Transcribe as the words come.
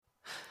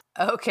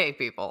Okay,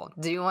 people,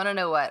 do you want to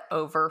know what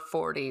over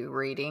 40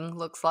 reading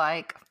looks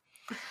like?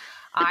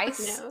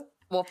 No.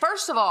 Well,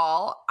 first of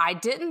all, I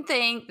didn't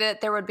think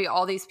that there would be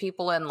all these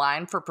people in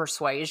line for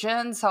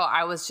Persuasion, so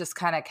I was just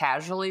kind of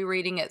casually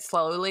reading it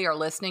slowly or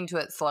listening to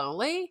it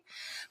slowly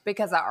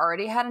because I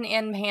already had an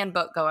in-hand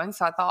book going,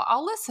 so I thought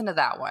I'll listen to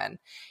that one.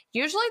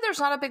 Usually there's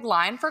not a big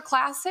line for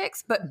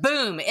classics, but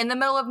boom, in the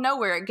middle of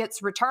nowhere, it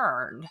gets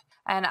returned.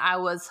 And I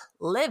was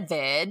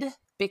livid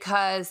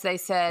because they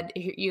said,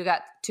 you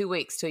got 2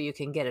 weeks till you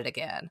can get it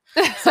again.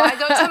 So I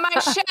go to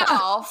my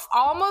shelf,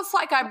 almost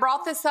like I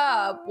brought this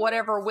up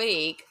whatever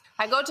week.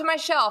 I go to my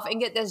shelf and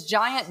get this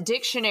giant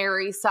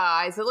dictionary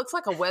size. It looks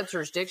like a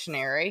Webster's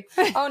dictionary.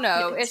 Oh,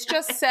 no, it's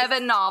just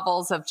 7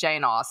 novels of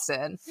Jane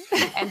Austen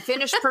and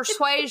finished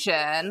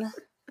Persuasion.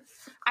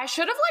 I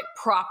should have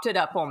propped it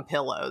up on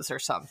pillows or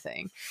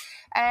something.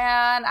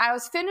 And I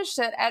was finished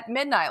it at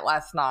midnight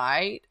last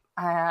night.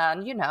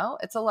 And,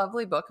 it's a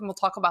lovely book, and we'll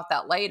talk about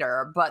that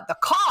later. But the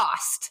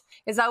cost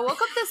is I woke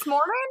up this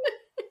morning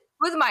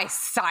with my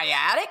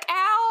sciatic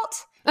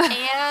out,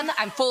 and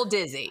I'm full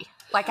dizzy.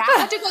 I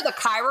had to go to the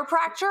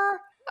chiropractor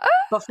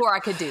before I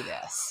could do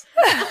this.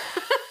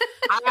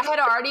 I had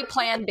already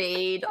planned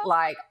B,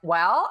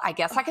 I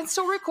guess I can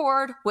still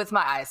record with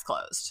my eyes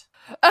closed.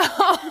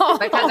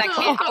 Because I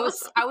can't.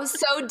 I was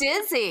so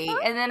dizzy,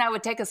 and then I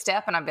would take a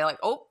step, and I'd be like,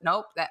 "Oh,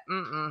 nope,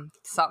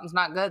 something's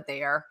not good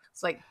there."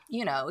 It's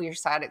your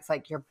sciatic's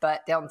like your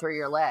butt down through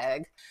your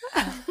leg.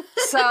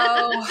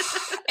 So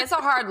it's a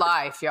hard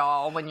life,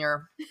 y'all, when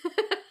you're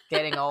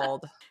getting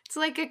old. It's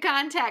like a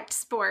contact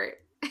sport.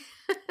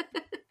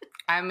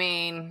 I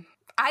mean,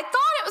 I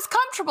thought it was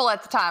comfortable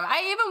at the time.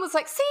 I even was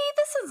like, "See,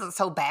 this isn't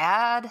so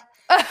bad."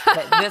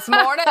 But this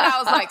morning, I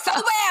was like, so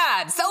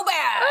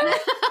bad.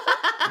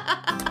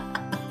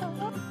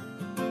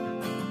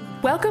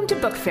 Welcome to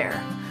Book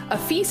Fair, a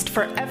feast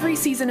for every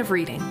season of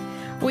reading.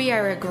 We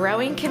are a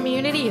growing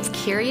community of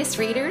curious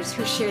readers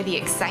who share the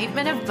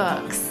excitement of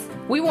books.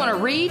 We want to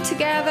read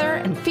together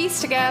and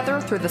feast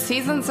together through the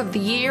seasons of the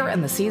year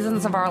and the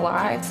seasons of our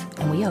lives,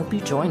 and we hope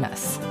you join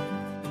us.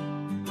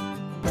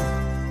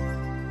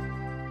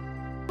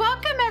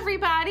 Welcome,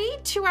 everybody,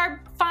 to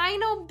our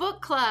final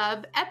book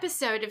club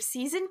episode of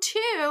season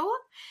 2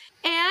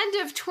 and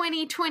of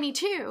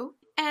 2022,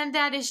 and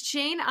that is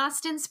Jane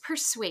Austen's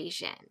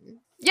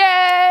Persuasion.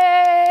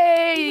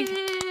 Yay!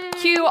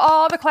 Cue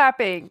all the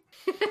clapping.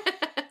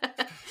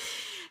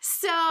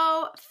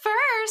 So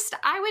first,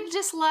 I would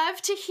just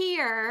love to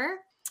hear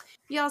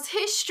y'all's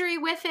history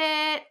with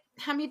it,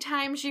 how many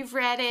times you've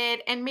read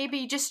it, and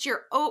maybe just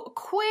your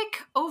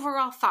quick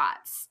overall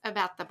thoughts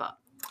about the book.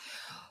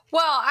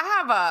 Well, I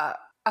have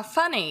a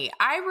funny.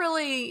 I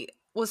really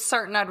was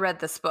certain I'd read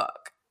this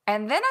book,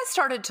 and then I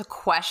started to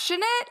question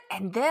it,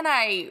 and then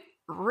I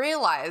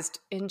realized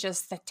in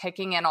just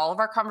taking in all of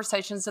our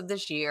conversations of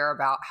this year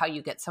about how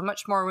you get so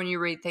much more when you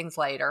read things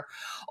later,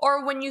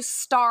 or when you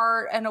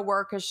start and a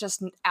work is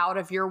just out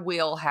of your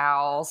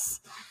wheelhouse.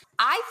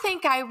 I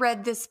think I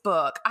read this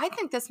book. I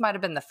think this might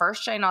have been the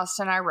first Jane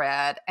Austen I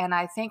read, and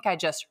I think I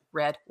just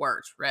read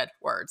words,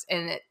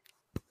 and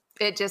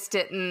it just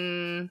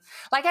didn't,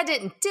 I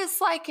didn't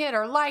dislike it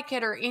or like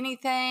it or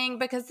anything,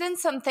 because then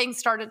some things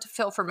started to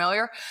feel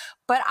familiar,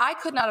 but I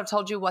could not have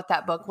told you what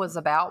that book was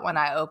about when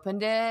I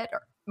opened it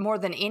more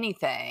than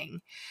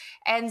anything.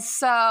 And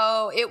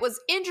so it was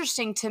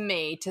interesting to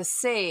me to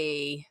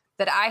see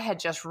that I had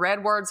just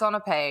read words on a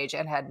page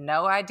and had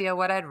no idea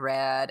what I'd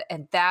read.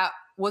 And that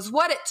was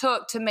what it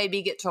took to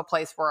maybe get to a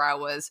place where I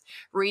was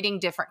reading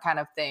different kind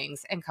of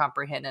things and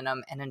comprehending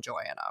them and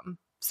enjoying them.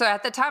 So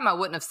at the time, I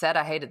wouldn't have said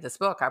I hated this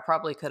book. I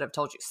probably could have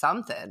told you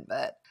something,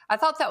 but I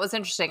thought that was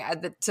interesting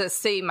to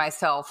see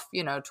myself,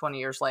 20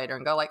 years later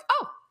and go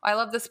oh, I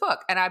love this book.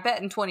 And I bet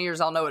in 20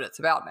 years, I'll know what it's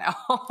about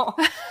now.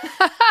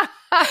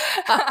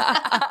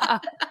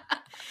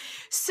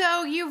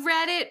 So you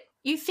read it,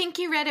 you think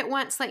you read it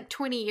once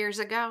 20 years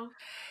ago?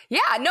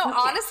 Yeah, no, okay.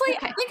 Honestly,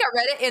 okay. I think I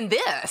read it in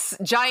this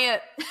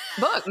giant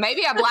book.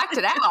 Maybe I blacked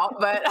it out,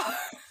 but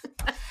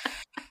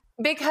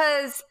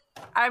because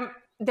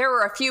there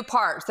were a few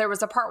parts. There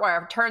was a part where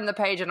I turned the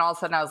page and all of a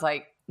sudden I was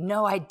like,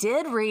 no, I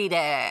did read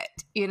it,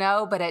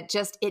 but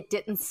it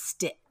didn't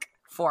stick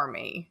for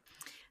me.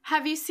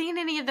 Have you seen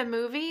any of the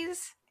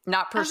movies?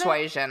 Not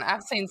Persuasion.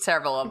 I've seen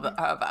several of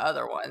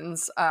other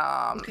ones. So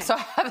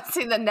I haven't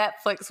seen the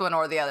Netflix one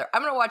or the other.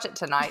 I'm going to watch it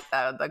tonight,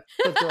 though, the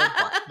good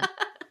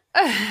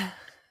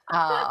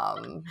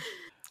one.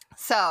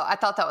 So I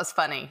thought that was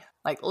funny.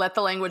 Let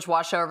the language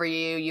wash over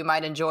you. You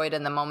might enjoy it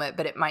in the moment,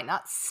 but it might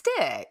not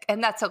stick.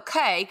 And that's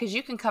okay, because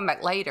you can come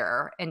back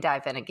later and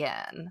dive in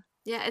again.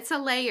 Yeah, it's a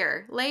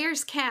layer.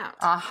 Layers count.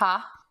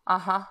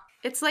 Uh-huh.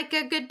 It's like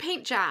a good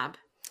paint job.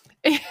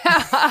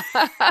 Yeah.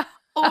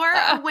 Or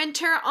a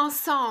winter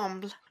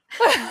ensemble.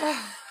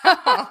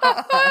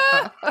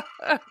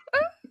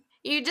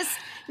 You just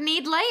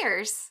need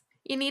layers.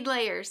 You need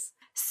layers.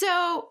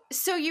 So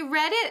you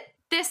read it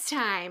this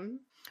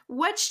time.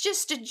 What's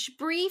just a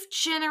brief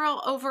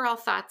general overall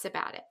thoughts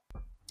about it?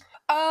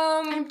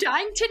 I'm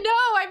dying to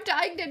know. I'm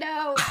dying to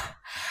know.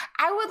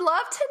 I would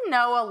love to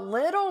know a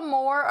little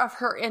more of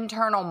her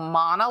internal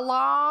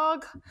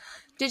monologue.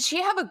 Did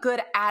she have a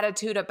good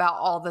attitude about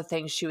all the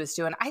things she was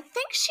doing? I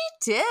think she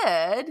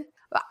did,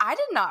 but I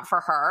did not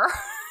for her.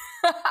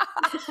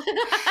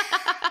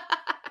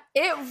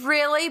 It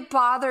really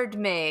bothered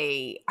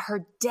me,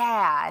 her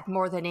dad,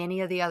 more than any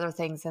of the other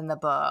things in the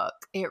book.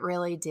 It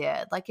really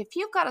did. Like, if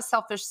you've got a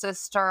selfish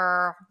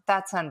sister,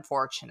 that's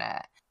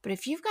unfortunate. But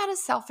if you've got a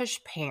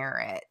selfish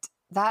parent,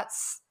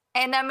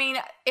 and I mean,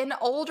 in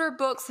older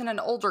books and in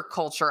older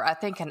culture, I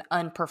think an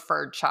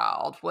unpreferred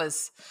child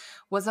was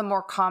a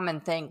more common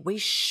thing.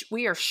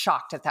 We are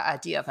shocked at the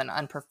idea of an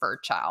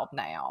unpreferred child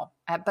now,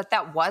 but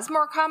that was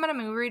more common.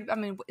 I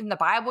mean, in the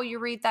Bible you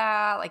read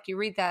that, like you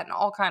read that in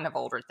all kind of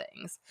older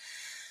things.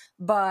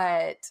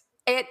 But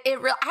I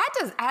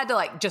had to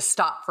like just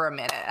stop for a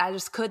minute. I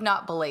just could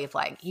not believe,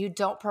 like, you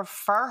don't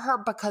prefer her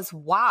because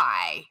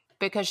why?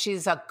 Because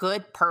she's a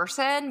good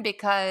person,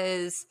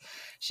 because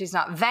she's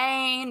not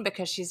vain,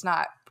 because she's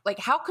not, like,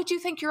 how could you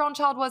think your own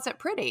child wasn't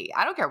pretty?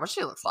 I don't care what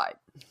she looks like.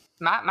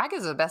 My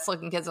kids are the best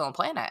looking kids on the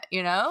planet,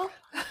 you know?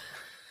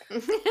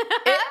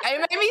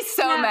 It made me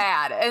so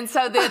mad. And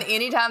so then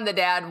anytime the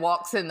dad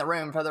walks in the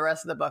room for the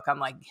rest of the book, I'm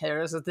like,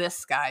 here's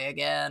this guy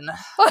again.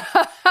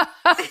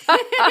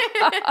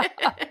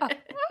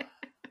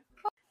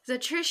 So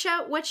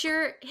Trisha, what's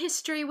your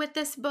history with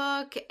this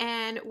book,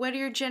 and what are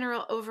your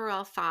general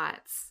overall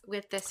thoughts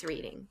with this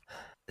reading?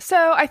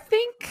 So I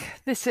think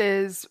this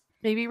is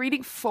maybe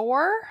reading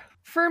 4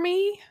 for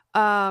me,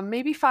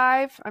 maybe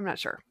 5. I'm not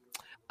sure.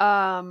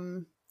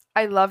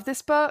 I love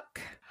this book.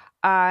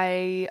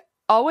 I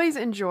always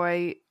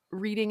enjoy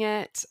reading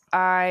it.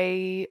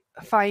 I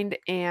find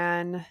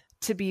Anne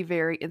to be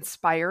very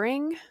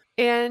inspiring.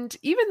 And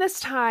even this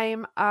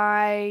time,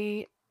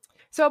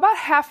 so about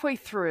halfway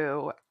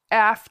through,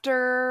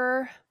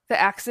 after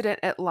the accident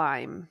at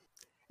Lyme,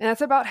 and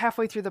that's about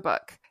halfway through the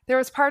book, there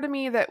was part of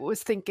me that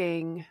was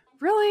thinking,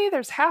 really,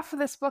 there's half of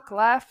this book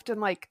left,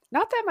 and like,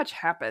 not that much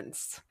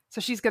happens.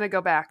 So she's going to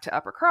go back to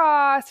Upper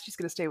Cross. She's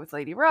going to stay with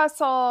Lady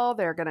Russell.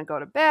 They're going to go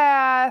to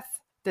Bath.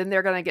 Then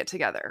they're going to get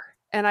together.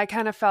 And I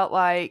kind of felt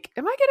like,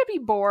 am I going to be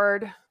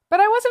bored?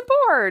 But I wasn't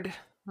bored.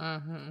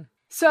 Mm-hmm.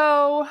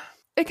 So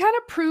it kind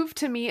of proved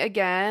to me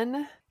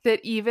again that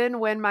even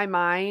when my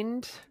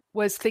mind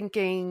was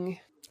thinking,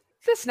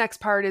 this next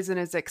part isn't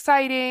as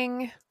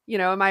exciting,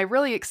 am I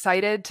really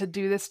excited to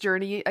do this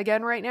journey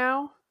again right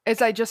now?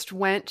 As I just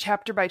went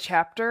chapter by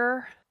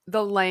chapter,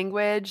 the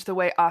language, the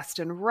way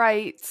Austen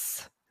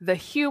writes, the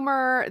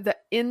humor, the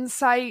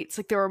insights,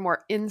 like there were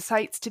more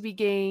insights to be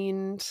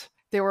gained.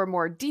 There were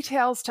more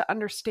details to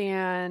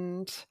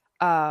understand.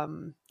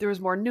 There was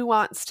more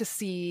nuance to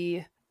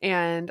see.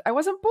 And I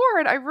wasn't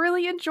bored. I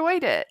really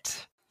enjoyed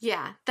it.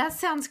 Yeah, that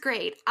sounds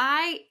great.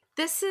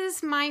 This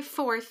is my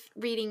 4th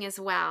reading as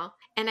well.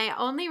 And I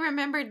only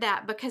remembered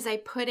that because I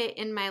put it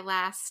in my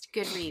last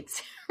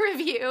Goodreads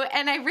review.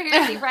 And I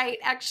rarely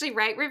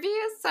write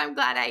reviews. So I'm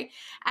glad I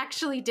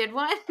actually did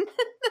one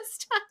this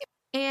time.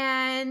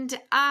 And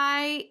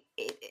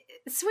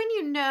it's when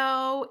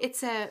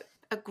it's a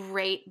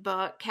great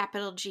book,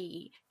 capital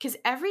G, because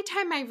every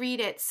time I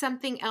read it,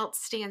 something else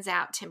stands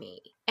out to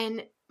me.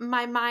 And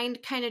my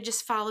mind kind of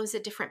just follows a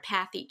different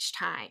path each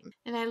time.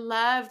 And I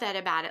love that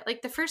about it.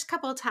 Like the first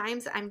couple of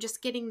times, I'm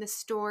just getting the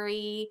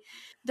story,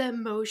 the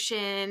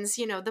emotions,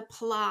 the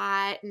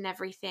plot and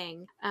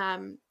everything.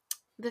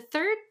 The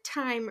third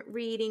time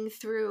reading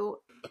through,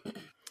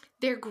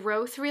 their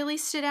growth really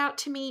stood out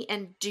to me,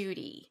 and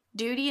duty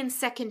and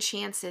second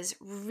chances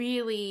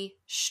really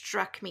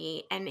struck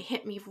me and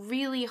hit me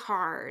really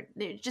hard.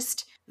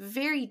 Just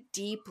very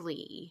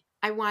deeply.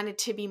 I wanted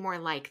to be more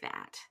like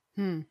that.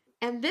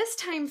 And this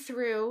time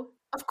through,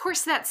 of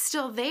course, that's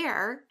still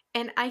there,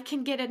 and I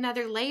can get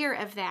another layer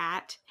of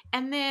that.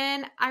 And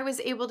then I was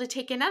able to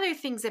take in other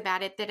things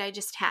about it that I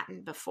just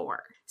hadn't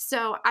before.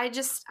 So I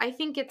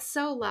think it's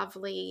so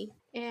lovely.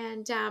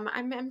 And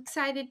I'm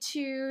excited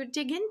to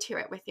dig into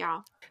it with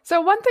y'all.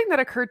 So one thing that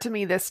occurred to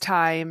me this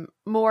time,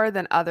 more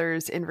than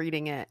others in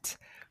reading it,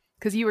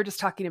 because you were just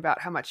talking about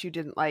how much you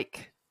didn't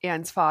like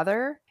Anne's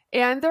father.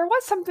 And there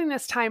was something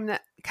this time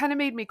that kind of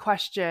made me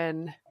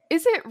question,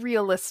 is it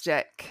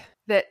realistic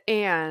that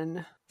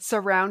Anne,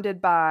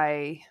 surrounded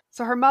by...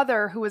 So her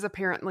mother, who was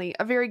apparently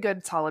a very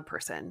good, solid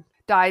person,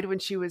 died when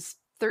she was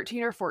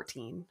 13 or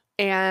 14.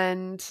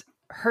 And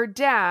her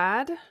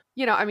dad,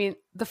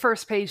 the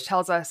first page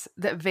tells us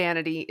that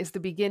vanity is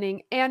the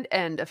beginning and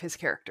end of his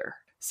character.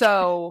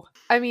 So,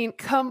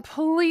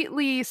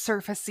 completely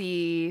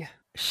surfacey,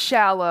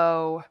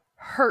 shallow,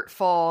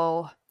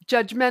 hurtful,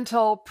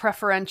 judgmental,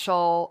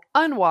 preferential,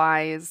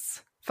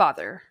 unwise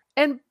father.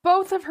 And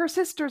both of her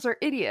sisters are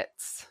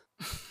idiots.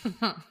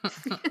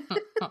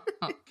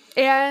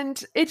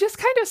 And it just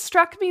kind of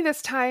struck me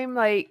this time,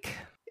 like,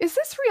 is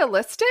this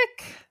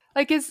realistic?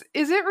 Like, is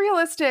it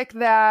realistic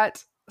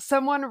that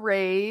someone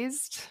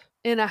raised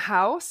in a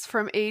house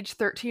from age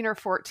 13 or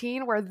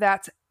 14 where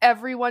that's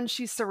everyone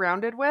she's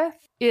surrounded with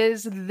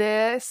is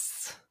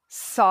this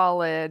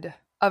solid,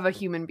 of a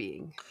human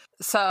being?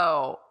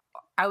 So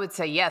I would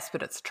say yes,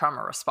 but it's a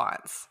trauma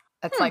response.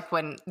 It's like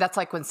when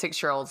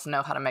 6-year-olds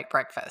know how to make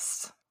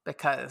breakfast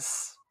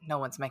because no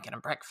one's making a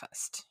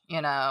breakfast,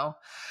 you know?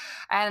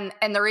 And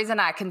the reason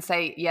I can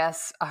say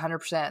yes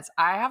 100% is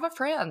I have a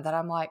friend that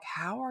I'm like,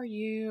 how are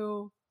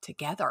you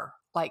together?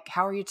 Like,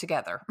 how are you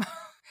together?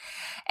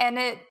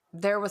 And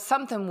there was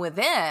something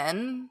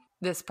within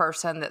this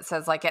person that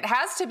says, like, it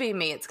has to be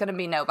me. It's going to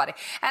be nobody.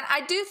 And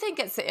I do think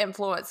it's the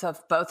influence of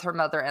both her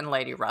mother and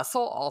Lady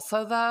Russell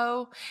also,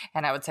 though.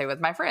 And I would say with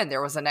my friend,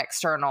 there was an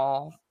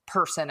external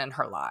person in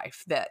her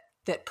life that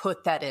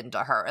put that into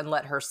her and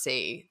let her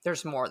see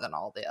there's more than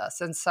all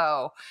this. And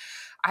so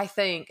I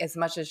think as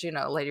much as, you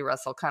know, Lady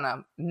Russell kind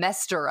of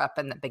messed her up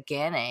in the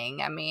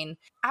beginning, I mean,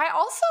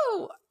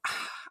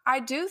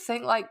 I do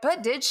think, like,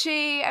 but did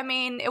she? I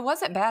mean, it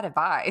wasn't bad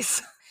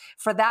advice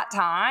for that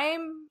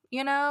time,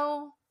 you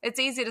know? It's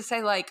easy to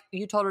say, like,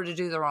 you told her to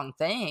do the wrong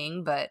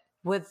thing, but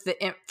with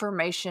the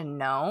information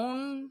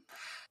known,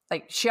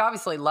 like, she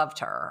obviously loved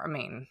her. I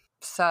mean,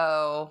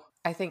 so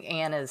I think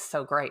Anne is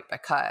so great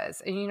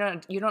because,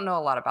 and you don't know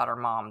a lot about her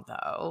mom,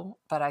 though,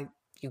 but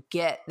you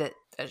get that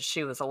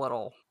she was a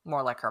little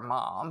more like her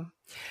mom.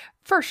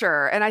 For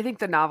sure. And I think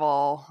the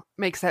novel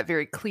makes that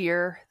very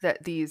clear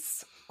that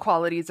these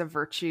qualities of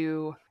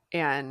virtue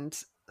and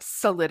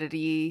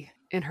solidity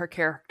in her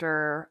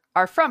character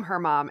are from her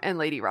mom and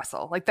Lady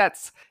Russell. Like,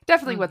 that's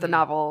definitely what the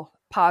novel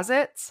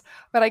posits.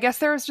 But I guess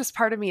there was just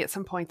part of me at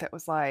some point that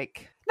was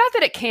like, not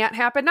that it can't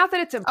happen, not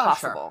that it's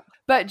impossible,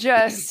 but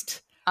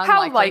just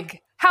how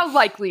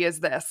likely is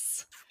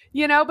this?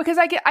 You know, because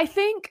I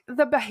think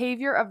the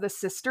behavior of the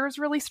sisters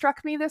really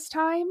struck me this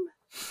time.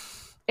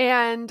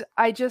 And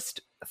I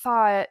just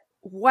thought,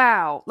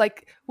 wow,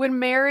 like when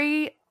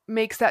Mary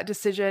makes that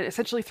decision,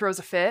 essentially throws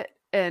a fit,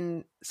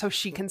 and so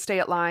she can stay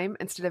at Lyme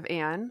instead of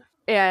Anne.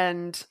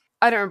 And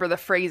I don't remember the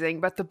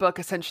phrasing, but the book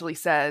essentially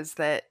says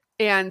that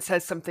Anne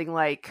says something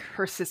like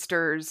her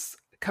sister's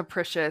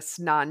capricious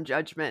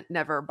non-judgment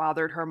never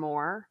bothered her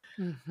more.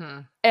 Mm-hmm.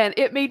 And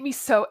it made me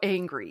so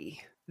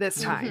angry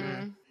this time.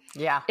 Mm-hmm.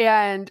 Yeah.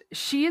 And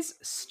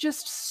she's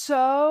just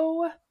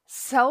so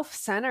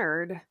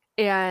self-centered.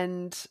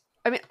 And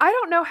I mean, I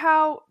don't know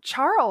how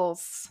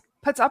Charles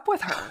puts up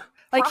with her.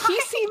 Like, right.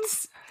 he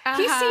seems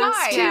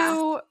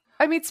to,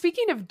 I mean,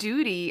 speaking of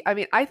duty, I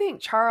mean, I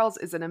think Charles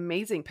is an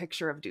amazing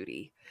picture of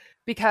duty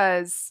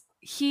because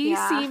he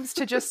seems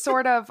to just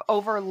sort of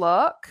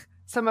overlook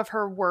some of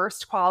her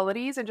worst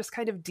qualities and just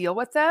kind of deal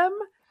with them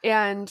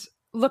and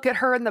look at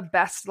her in the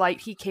best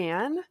light he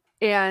can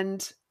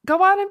and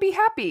go on and be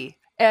happy.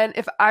 And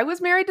if I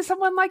was married to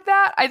someone like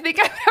that, I think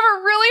I'd have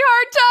a really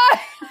hard time.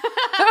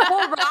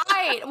 Well,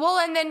 right. Well,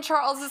 and then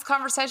Charles's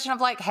conversation of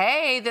like,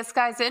 hey, this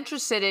guy's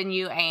interested in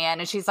you, Anne.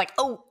 And she's like,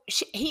 oh,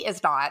 he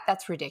is not.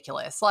 That's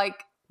ridiculous.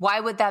 Like, why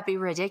would that be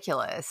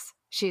ridiculous?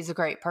 She's a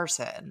great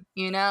person,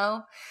 you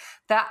know?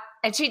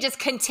 And she just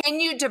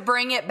continued to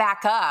bring it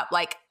back up.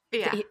 Like,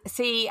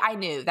 see, I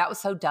knew that was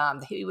so dumb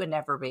that he would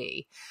never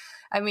be.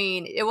 I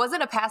mean, it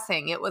wasn't a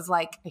passing. It was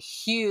like a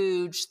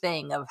huge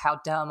thing of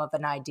how dumb of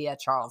an idea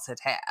Charles had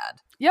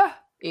had. Yeah.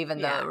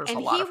 Even though there was a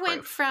lot of And he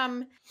went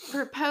from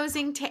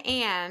proposing to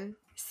Anne,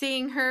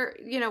 seeing her,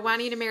 you know,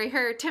 wanting to marry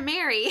her, to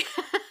Mary.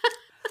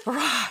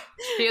 Right.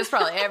 He was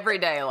probably every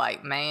day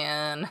like,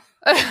 man.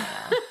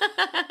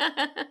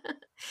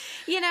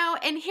 You know,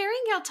 and hearing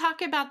y'all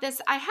talk about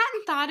this, I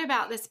hadn't thought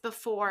about this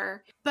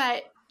before,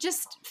 but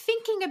just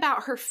thinking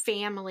about her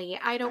family,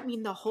 I don't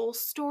mean the whole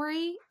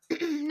story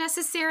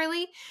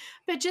necessarily,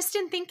 but just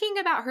in thinking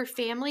about her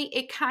family,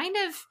 it kind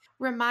of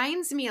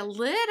reminds me a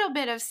little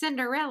bit of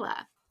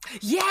Cinderella.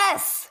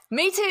 Yes,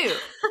 me too.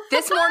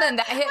 This morning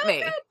that hit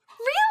me.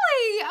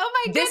 Really? Oh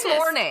my goodness. This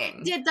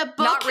morning. Did the book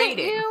not hit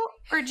reading. you?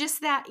 Or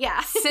just that? Yeah.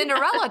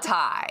 Cinderella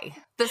tie.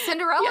 The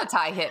Cinderella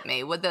tie hit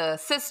me with the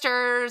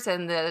sisters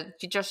and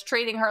just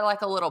treating her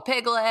like a little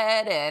piglet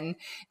and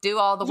do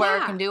all the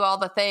work and do all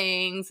the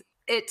things.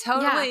 It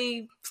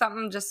totally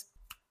something just.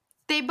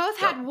 They both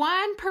had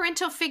one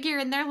parental figure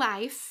in their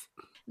life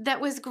that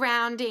was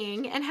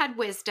grounding and had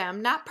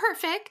wisdom. Not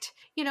perfect,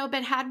 you know,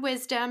 but had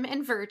wisdom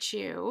and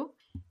virtue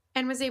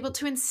and was able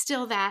to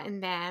instill that in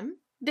them.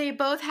 They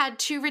both had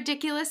two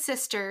ridiculous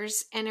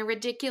sisters and a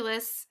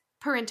ridiculous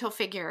parental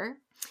figure.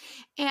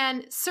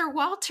 And Sir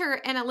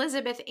Walter and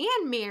Elizabeth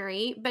and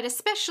Mary, but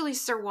especially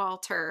Sir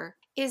Walter,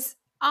 is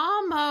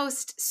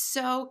almost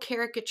so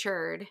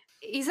caricatured.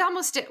 He's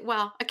almost,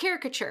 a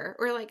caricature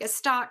or like a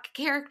stock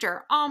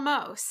character,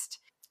 almost.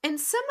 And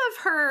some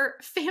of her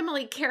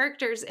family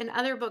characters in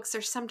other books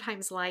are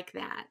sometimes like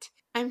that.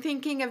 I'm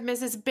thinking of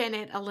Mrs.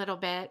 Bennet a little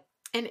bit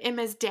and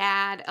Emma's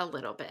dad a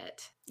little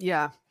bit.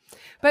 Yeah.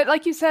 But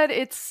like you said,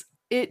 it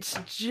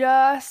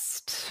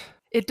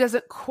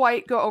doesn't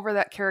quite go over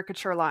that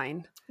caricature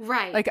line.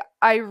 Right. Like,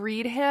 I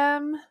read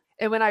him,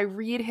 and when I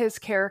read his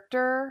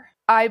character,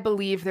 I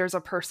believe there's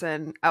a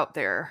person out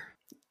there.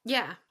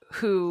 Yeah.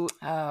 Who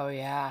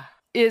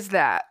is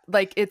that.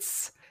 Like,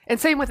 and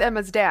same with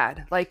Emma's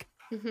dad. Like,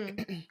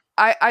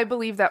 I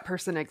believe that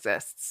person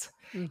exists.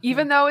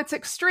 even though it's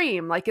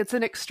extreme, like it's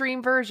an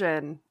extreme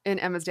version in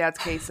Emma's dad's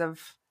case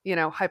of,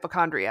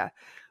 hypochondria,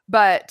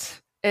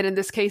 and in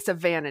this case of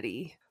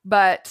vanity,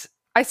 but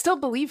I still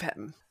believe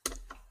him.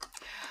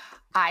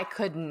 I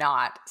could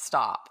not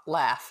stop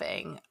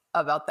laughing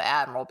about the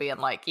Admiral being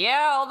like,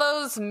 yeah, all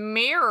those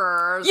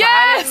mirrors. Yes!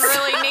 I didn't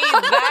really need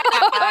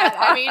that.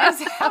 I mean, you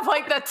just have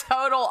like the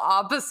total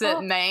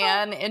opposite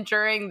man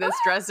entering this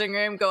dressing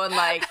room going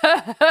like,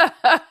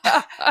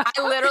 I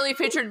literally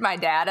pictured my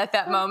dad at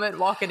that moment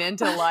walking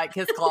into like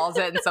his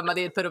closet and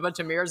somebody had put a bunch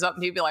of mirrors up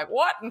and he'd be like,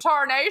 what in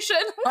tarnation?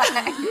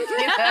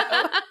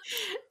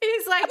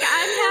 He's like,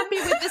 I'm happy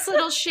with this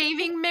little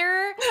shaving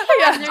mirror.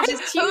 Yeah. And there's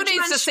this Who huge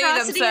needs to see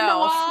monstrosity in the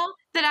themselves? wall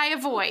that I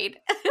avoid.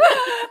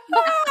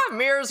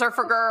 Mirrors are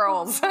for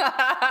girls.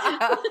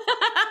 I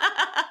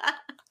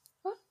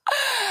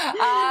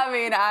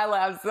mean, I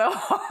laughed so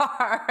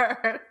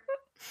hard.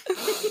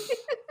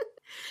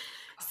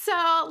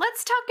 So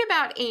let's talk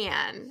about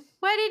Anne.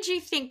 What did you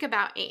think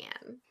about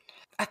Anne?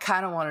 I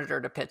kind of wanted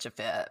her to pitch a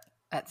fit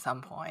at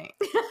some point.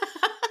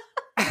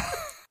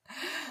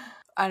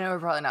 I know we're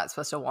probably not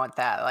supposed to want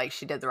that. Like,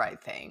 she did the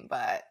right thing,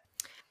 but...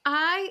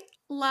 I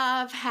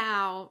love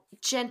how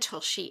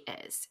gentle she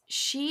is.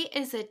 She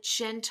is a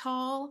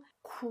gentle,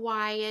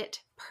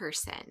 quiet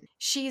person.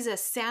 She's a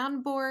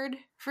soundboard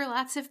for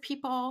lots of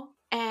people,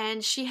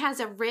 and she has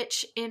a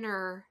rich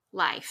inner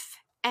life.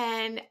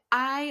 And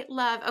I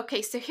love,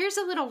 okay, so here's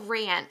a little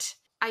rant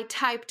I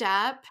typed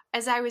up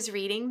as I was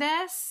reading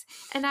this,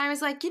 and I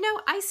was like,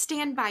 I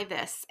stand by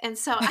this. And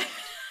so I'm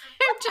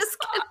just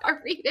going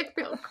to read it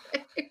real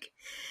quick.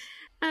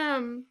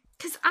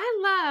 Because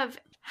I love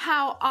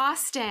how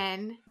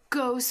Austen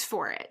goes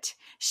for it.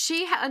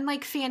 She,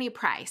 unlike Fanny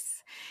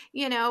Price,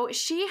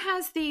 she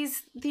has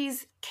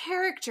these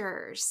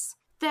characters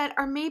that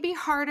are maybe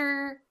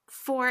harder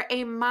for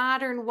a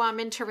modern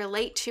woman to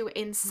relate to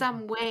in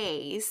some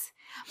ways,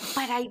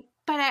 but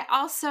I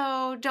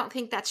also don't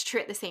think that's true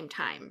at the same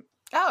time.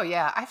 Oh,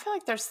 yeah. I feel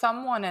like there's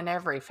someone in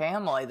every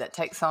family that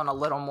takes on a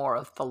little more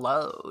of the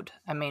load.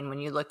 I mean, when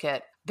you look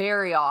at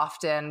very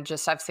often,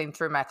 just I've seen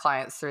through my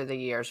clients through the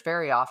years,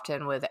 very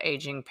often with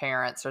aging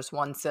parents, there's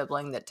one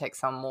sibling that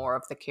takes on more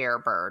of the care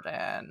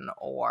burden,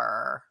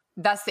 or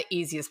that's the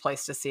easiest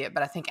place to see it.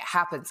 But I think it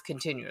happens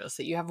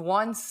continuously. You have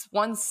one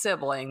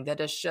sibling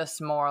that is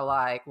just more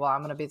like, well,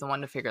 I'm going to be the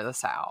one to figure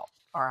this out,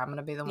 or I'm going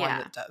to be the one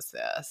that does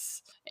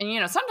this.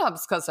 And,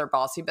 sometimes because they're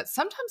bossy, but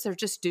sometimes they're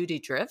just duty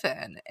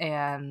driven.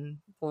 And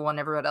when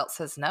everyone else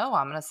says no,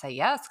 I'm going to say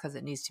yes because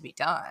it needs to be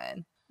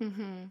done.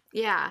 Mm-hmm.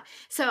 Yeah.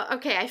 So,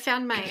 okay, I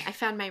found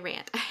my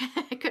rant.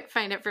 I couldn't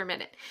find it for a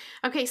minute.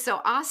 Okay, so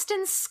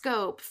Austen's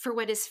scope for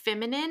what is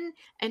feminine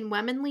and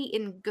womanly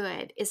and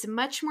good is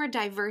much more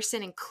diverse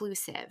and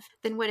inclusive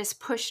than what is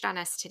pushed on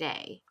us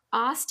today.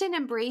 Austen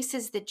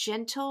embraces the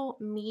gentle,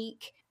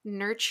 meek,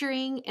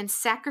 nurturing, and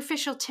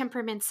sacrificial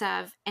temperaments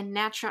of and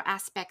natural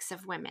aspects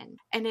of women.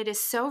 And it is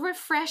so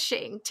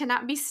refreshing to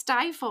not be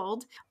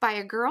stifled by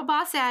a girl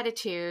boss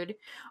attitude,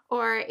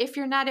 or if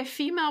you're not a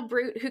female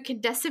brute who can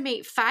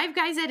decimate 5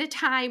 guys at a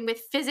time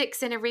with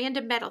physics and a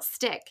random metal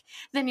stick,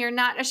 then you're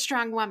not a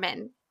strong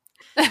woman.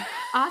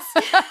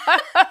 Austen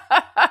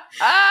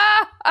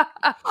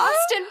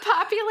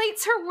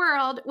populates her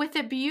world with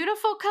a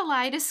beautiful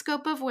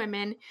kaleidoscope of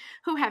women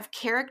who have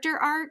character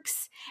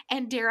arcs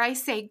and, dare I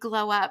say,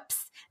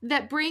 glow-ups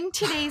that bring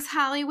today's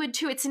Hollywood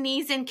to its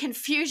knees in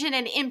confusion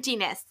and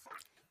emptiness.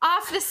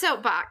 Off the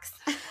soapbox.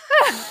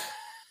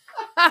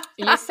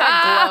 You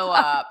said glow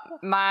up.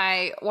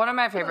 One of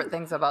my favorite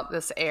things about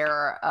this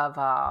era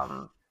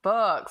of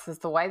books is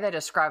the way they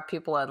describe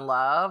people in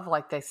love.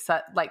 Like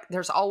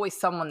there's always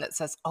someone that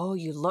says, "Oh,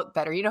 you look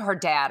better." Her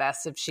dad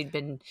asked if she'd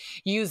been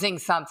using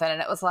something,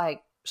 and it was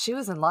like she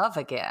was in love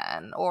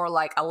again, or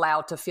like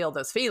allowed to feel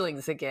those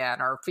feelings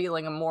again, or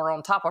feeling more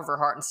on top of her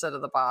heart instead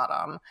of the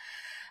bottom.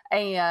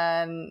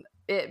 And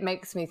it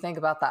makes me think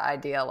about the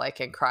idea, like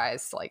in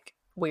Christ, like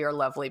we are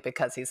lovely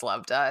because He's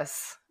loved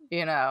us.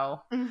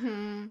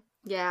 Mm-hmm.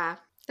 Yeah,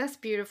 that's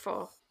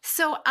beautiful.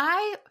 So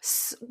I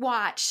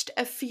watched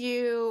a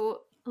few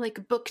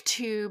like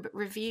booktube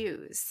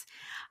reviews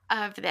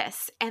of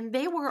this, and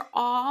they were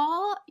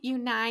all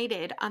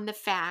united on the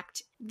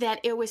fact that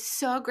it was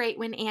so great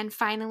when Anne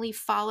finally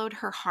followed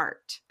her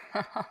heart.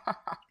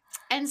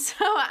 And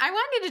so I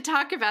wanted to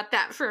talk about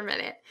that for a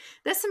minute.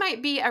 This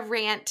might be a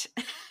rant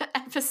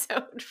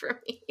episode for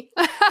me.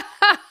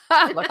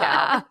 Look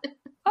out.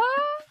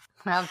 I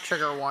have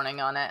trigger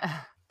warning on it.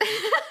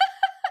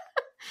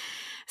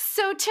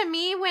 So to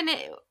me,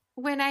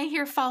 when I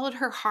hear followed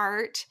her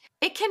heart,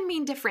 it can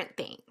mean different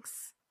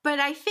things. But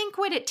I think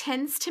what it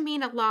tends to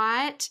mean a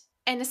lot,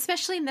 and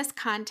especially in this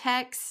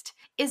context,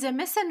 is a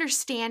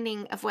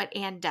misunderstanding of what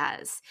Anne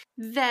does.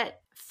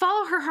 That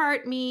follow her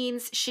heart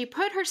means she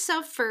put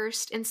herself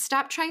first and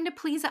stopped trying to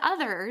please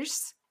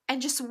others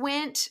and just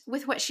went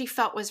with what she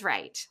felt was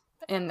right.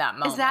 In that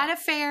moment. Is that a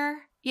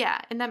fair? Yeah,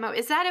 in that moment.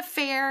 Is that a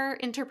fair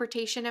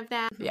interpretation of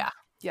that? Yeah.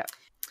 Yeah.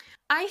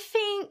 I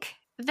think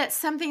that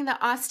something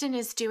that Austen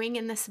is doing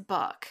in this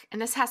book,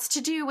 and this has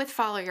to do with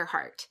Follow Your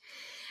Heart,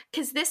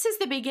 because this is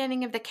the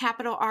beginning of the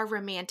capital R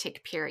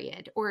romantic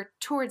period, or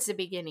towards the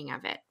beginning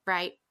of it,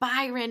 right?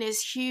 Byron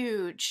is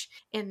huge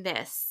in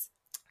this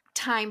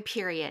time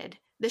period.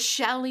 The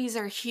Shelleys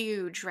are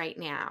huge right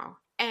now.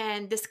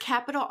 And this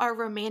capital R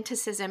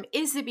romanticism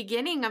is the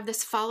beginning of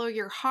this follow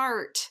your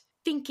heart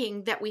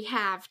thinking that we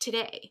have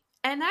today.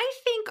 And I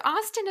think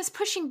Austen is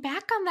pushing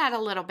back on that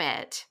a little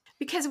bit.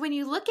 Because when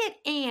you look at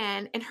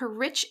Anne and her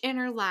rich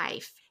inner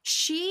life,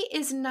 she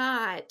is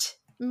not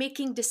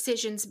making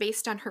decisions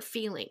based on her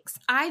feelings,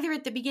 either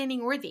at the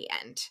beginning or the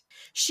end.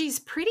 She's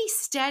pretty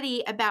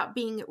steady about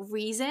being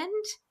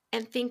reasoned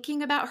and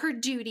thinking about her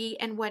duty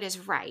and what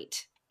is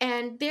right.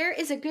 And there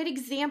is a good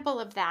example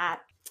of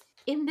that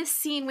in this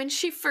scene when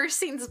she first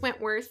sees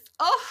Wentworth.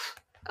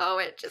 Oh,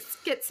 it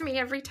just gets me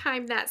every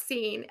time, that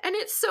scene. And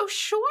it's so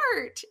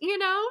short, you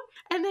know?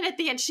 And then at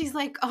the end, she's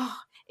like, oh,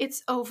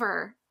 it's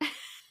over.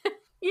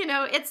 You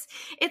know,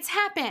 it's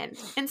happened.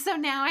 And so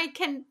now I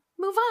can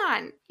move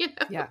on, you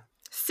know? Yeah.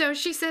 So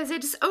she says,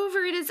 it is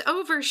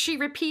over, she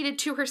repeated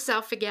to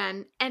herself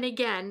again and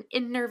again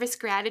in nervous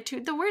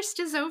gratitude. The worst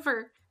is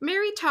over.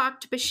 Mary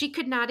talked, but she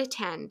could not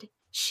attend.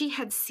 She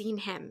had seen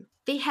him.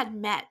 They had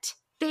met.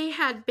 They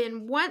had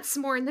been once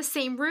more in the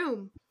same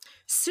room.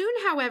 Soon,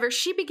 however,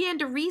 she began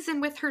to reason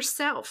with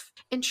herself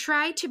and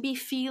try to be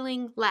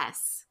feeling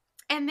less.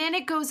 And then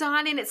it goes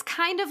on, and it's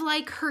kind of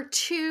like her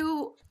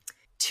two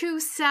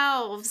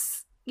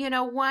selves, you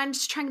know,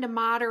 one's trying to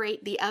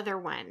moderate the other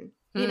one.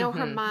 You know,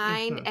 her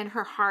mind and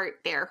her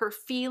heart there, her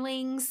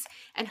feelings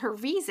and her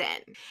reason.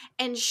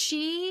 And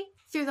she,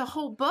 through the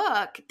whole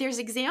book, there's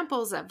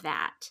examples of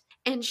that.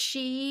 And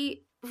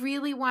she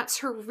really wants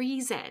her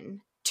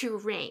reason to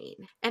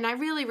reign. And I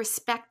really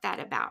respect that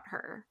about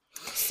her.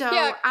 So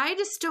yeah. I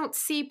just don't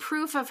see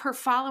proof of her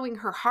following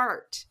her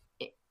heart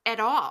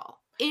at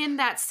all, in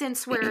that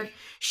sense where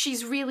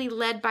she's really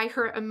led by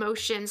her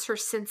emotions, her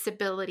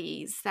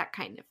sensibilities, that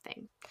kind of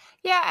thing.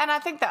 Yeah, and I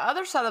think the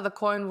other side of the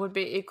coin would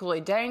be equally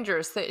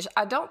dangerous.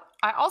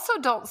 I also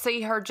don't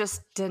see her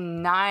just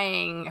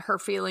denying her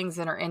feelings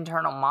in her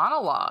internal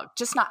monologue,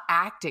 just not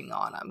acting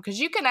on them. Because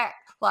you can act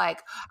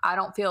like, I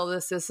don't feel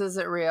this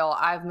isn't real,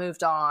 I've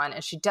moved on.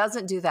 And she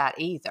doesn't do that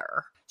either.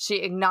 She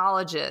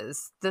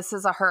acknowledges this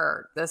is a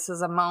hurt, this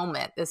is a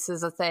moment, this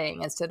is a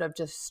thing, instead of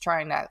just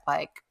trying to act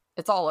like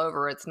it's all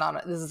over,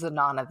 this is a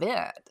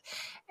non-event.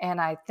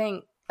 And I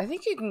think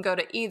you can go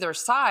to either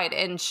side,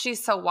 and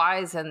she's so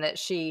wise in that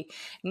she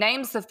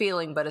names the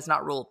feeling but is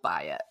not ruled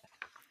by it.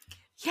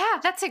 Yeah,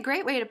 that's a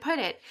great way to put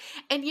it.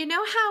 And you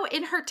know how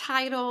in her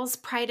titles,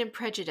 Pride and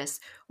Prejudice,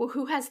 well,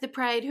 who has the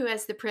pride, who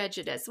has the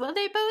prejudice? Well,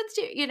 they both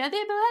do. You know,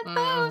 they both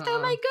both.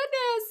 Oh, my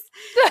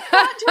goodness.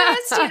 Plot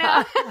twist, you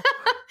know.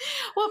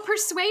 Well,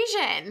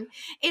 Persuasion.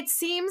 It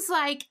seems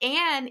like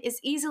Anne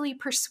is easily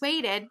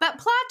persuaded, but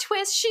plot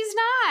twist, she's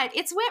not.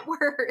 It's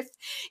Wentworth,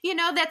 you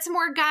know, that's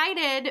more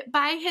guided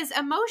by his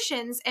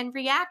emotions and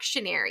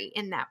reactionary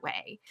in that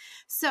way.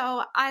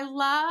 So I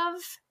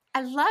love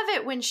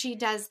it when she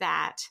does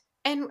that.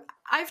 And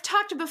I've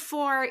talked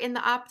before in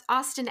the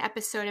Austen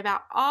episode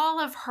about all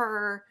of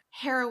her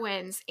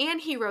heroines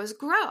and heroes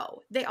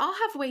grow. They all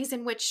have ways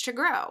in which to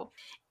grow.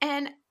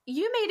 And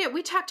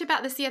we talked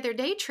about this the other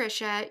day,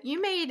 Trisha.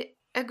 You made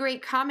a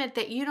great comment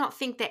that you don't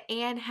think that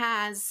Anne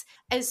has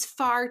as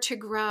far to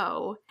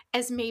grow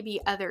as maybe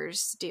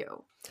others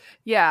do.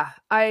 Yeah,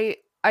 I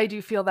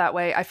do feel that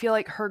way. I feel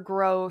like her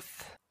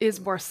growth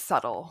is more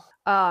subtle.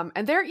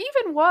 And there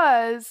even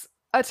was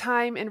a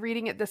time in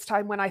reading it this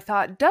time when I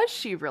thought, does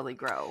she really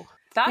grow?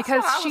 That's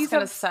because what I was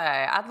going to say.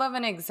 I'd love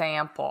an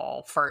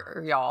example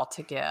for y'all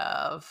to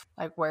give,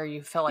 like where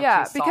you feel like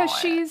you saw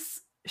because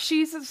it.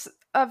 she's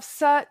of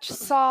such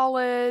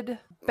solid,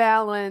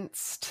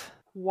 balanced,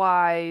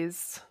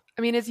 wise.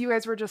 I mean, as you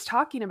guys were just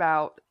talking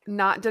about,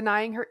 not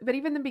denying her, but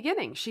even in the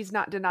beginning, she's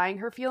not denying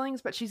her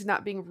feelings, but she's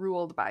not being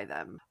ruled by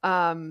them.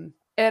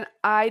 And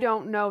I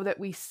don't know that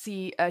we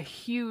see a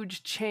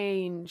huge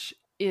change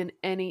in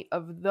any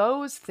of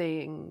those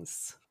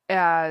things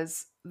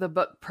as the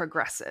book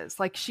progresses.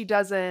 Like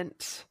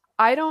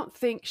I don't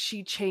think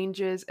she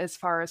changes as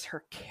far as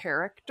her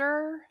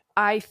character.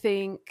 I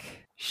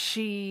think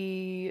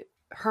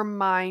her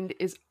mind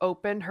is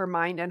open, her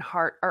mind and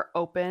heart are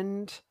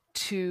opened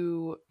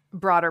to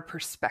broader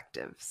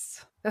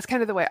perspectives. That's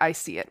kind of the way I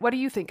see it. What do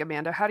you think,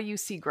 Amanda? How do you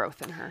see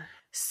growth in her?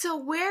 So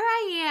where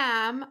I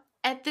am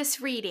at this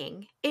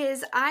reading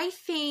is I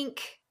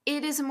think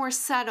it is more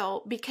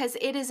subtle because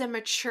it is a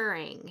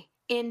maturing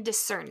in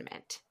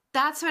discernment.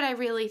 That's what I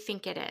really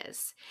think it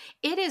is.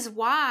 It is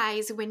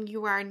wise when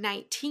you are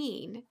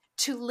 19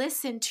 to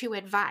listen to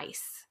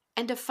advice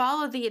and to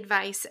follow the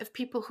advice of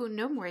people who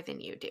know more than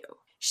you do.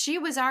 She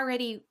was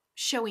already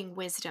showing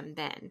wisdom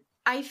then.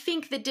 I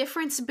think the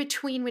difference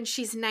between when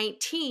she's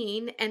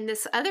 19 and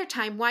this other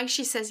time, why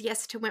she says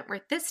yes to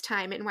Wentworth this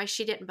time and why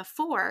she didn't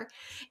before,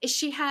 is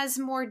she has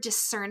more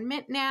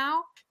discernment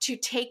now to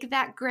take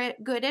that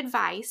good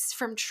advice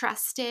from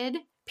trusted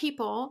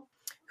people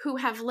who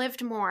have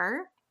lived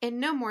more and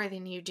know more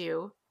than you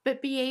do,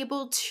 but be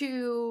able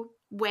to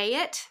weigh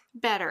it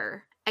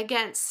better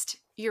against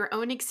your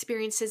own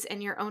experiences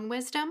and your own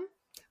wisdom.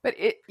 But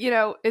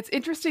it's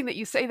interesting that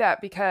you say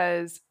that,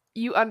 because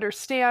you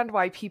understand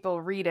why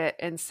people read it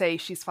and say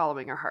she's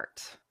following her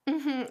heart.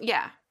 Mm-hmm,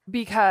 yeah.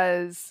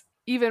 Because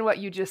even what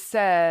you just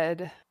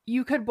said,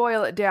 you could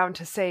boil it down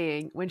to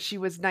saying when she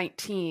was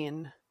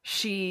 19,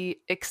 she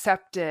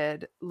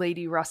accepted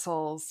Lady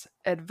Russell's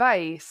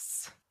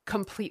advice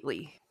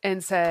completely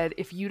and said,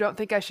 if you don't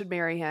think I should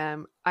marry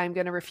him, I'm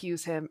going to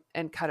refuse him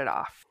and cut it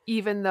off.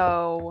 Even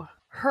though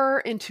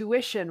her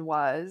intuition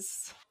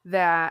was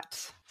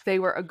that they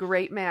were a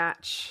great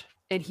match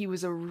and he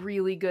was a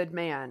really good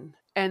man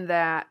and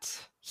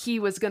that he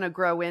was going to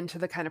grow into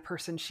the kind of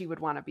person she would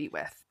want to be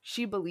with.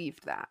 She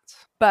believed that.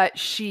 But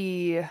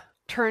she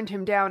turned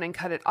him down and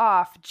cut it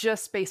off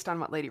just based on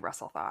what Lady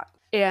Russell thought.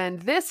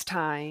 And this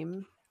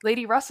time,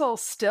 Lady Russell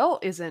still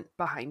isn't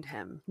behind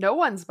him. No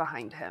one's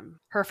behind him.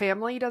 Her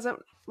family doesn't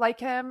like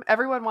him.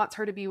 Everyone wants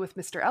her to be with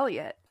Mr.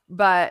 Elliot.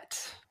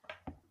 But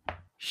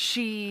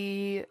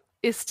she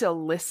is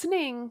still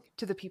listening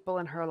to the people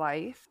in her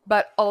life.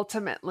 But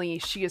ultimately,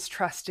 she is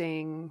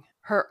trusting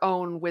her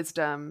own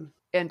wisdom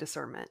and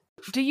discernment.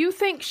 Do you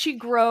think she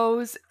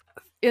grows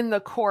in the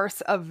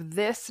course of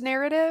this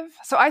narrative?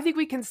 So I think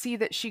we can see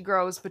that she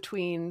grows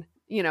between,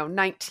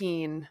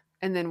 19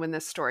 and then when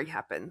this story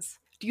happens.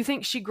 Do you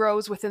think she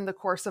grows within the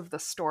course of the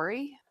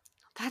story?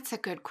 That's a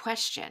good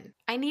question.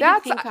 I need to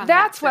think on that.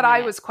 That's what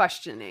I was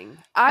questioning.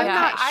 I'm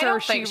not sure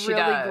she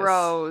really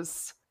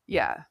grows.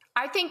 Yeah.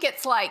 I think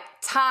it's like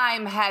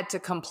time had to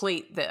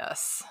complete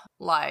this.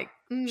 Like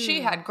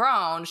she had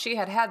grown, she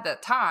had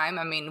that time.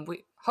 I mean,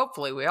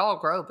 hopefully we all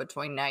grow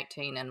between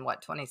 19 and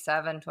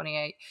 27,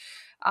 28.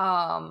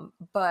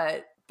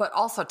 But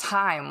also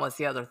time was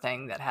the other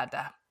thing that had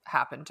to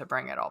happen to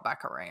bring it all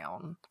back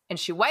around. And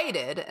she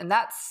waited, and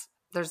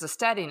there's a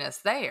steadiness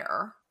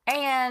there.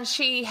 And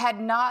she had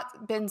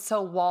not been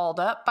so walled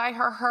up by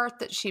her hurt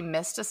that she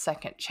missed a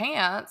second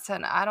chance.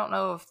 And I don't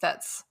know if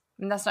that's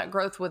not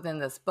growth within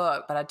this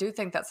book, but I do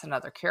think that's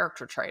another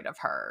character trait of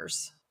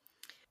hers.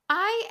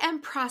 I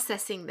am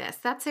processing this.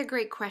 That's a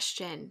great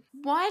question.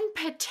 One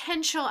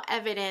potential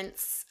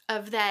evidence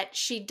of that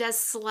she does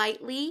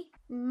slightly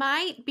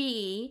might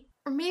be,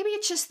 or maybe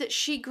it's just that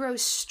she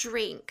grows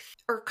strength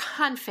or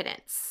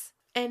confidence.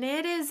 And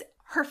it is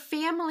her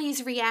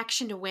family's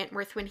reaction to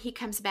Wentworth when he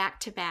comes back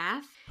to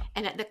Bath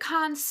and at the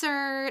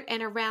concert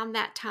and around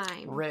that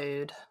time.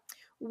 Rude.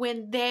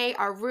 When they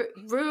are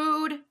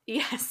rude,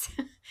 yes,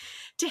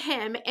 to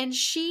him. And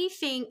she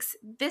thinks,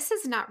 this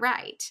is not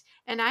right.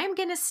 And I'm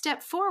going to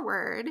step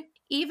forward,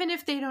 even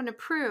if they don't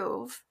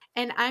approve.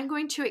 And I'm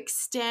going to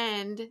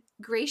extend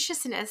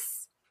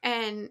graciousness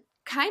and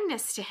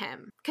kindness to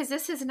him, because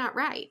this is not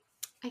right.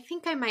 I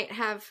think I might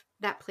have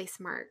that place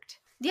marked.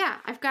 Yeah,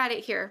 I've got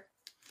it here.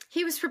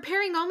 He was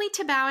preparing only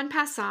to bow and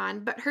pass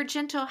on, but her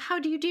gentle, how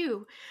do you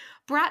do,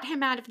 brought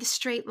him out of the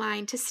straight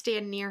line to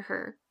stand near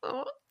her.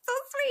 Oh, so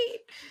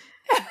sweet.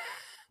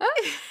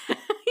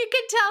 You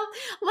could tell,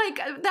 like,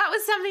 that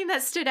was something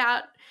that stood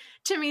out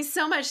to me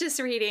so much this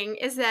reading,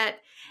 is that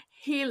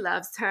he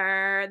loves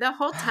her the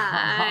whole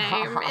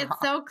time. It's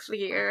so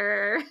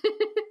clear.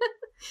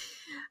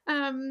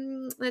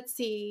 Let's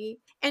see.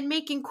 And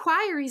make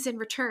inquiries in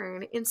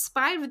return, in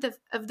spite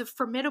of the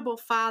formidable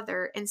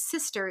father and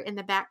sister in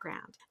the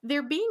background.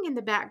 Their being in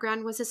the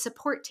background was a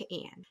support to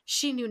Anne.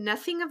 She knew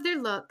nothing of their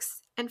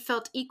looks and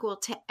felt equal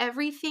to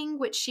everything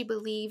which she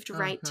believed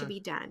right to be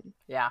done.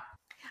 Yeah.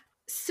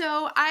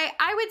 So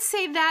I would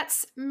say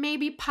that's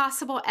maybe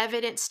possible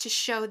evidence to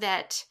show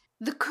that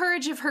the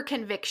courage of her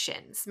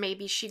convictions,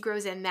 maybe she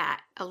grows in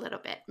that a little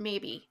bit,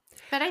 maybe.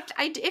 But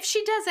if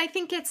she does, I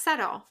think it's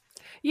subtle.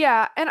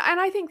 Yeah, and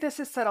I think this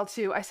is subtle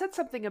too. I said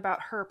something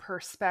about her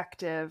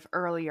perspective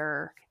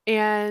earlier,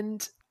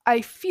 and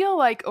I feel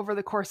like over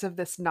the course of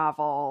this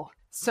novel,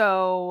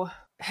 so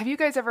have you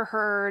guys ever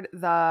heard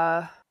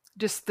the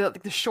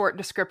short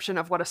description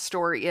of what a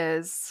story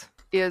is?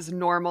 Is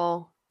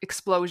normal,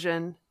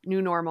 explosion,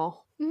 new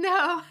normal?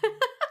 No.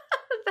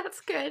 That's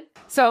good.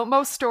 So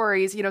most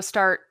stories, you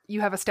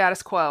have a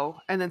status quo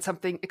and then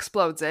something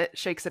explodes it,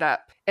 shakes it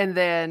up. And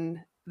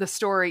then the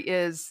story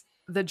is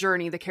the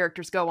journey the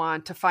characters go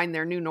on to find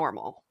their new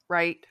normal,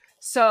 right?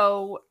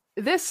 So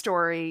this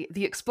story,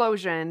 the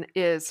explosion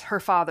is her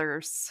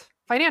father's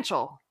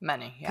financial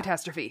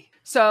catastrophe.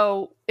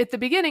 So at the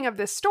beginning of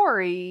this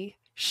story,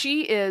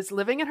 she is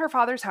living in her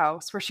father's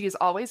house where she has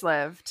always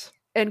lived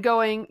and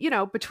going,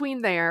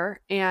 between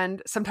there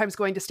and sometimes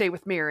going to stay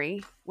with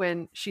Mary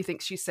when she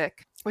thinks she's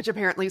sick, which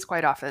apparently is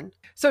quite often.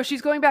 So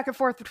she's going back and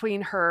forth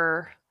between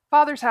her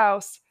father's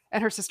house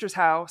and her sister's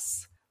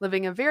house,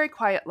 living a very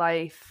quiet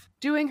life,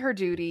 doing her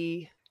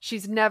duty.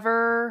 She's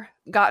never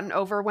gotten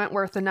over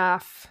Wentworth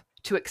enough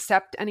to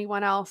accept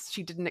anyone else.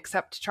 She didn't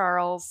accept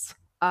Charles.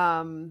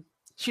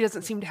 She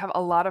doesn't seem to have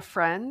a lot of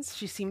friends.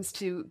 She seems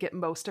to get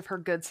most of her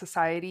good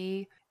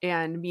society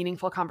and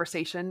meaningful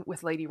conversation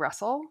with Lady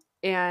Russell.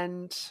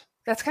 And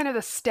that's kind of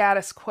the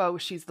status quo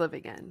she's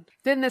living in.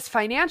 Then this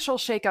financial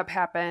shakeup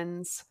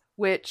happens,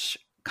 which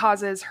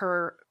causes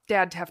her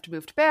dad to have to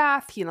move to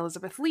Bath. He and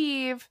Elizabeth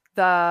leave.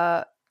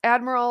 The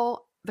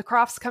Admiral, the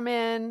Crofts come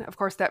in. Of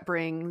course, that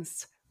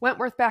brings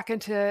Wentworth back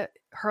into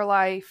her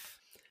life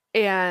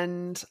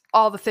and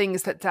all the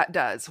things that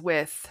does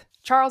with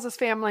Charles's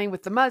family,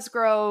 with the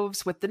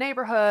Musgroves, with the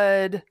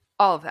neighborhood,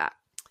 all of that.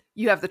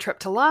 You have the trip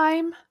to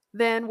Lyme,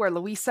 then where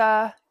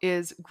Louisa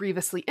is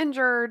grievously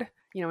injured,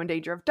 in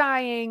danger of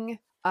dying.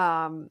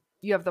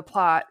 You have the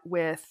plot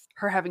with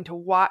her having to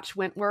watch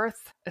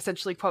Wentworth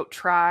essentially, quote,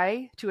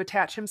 try to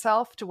attach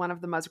himself to one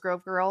of the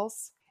Musgrove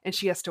girls. And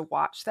she has to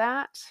watch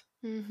that.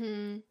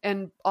 Mm-hmm.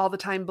 And all the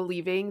time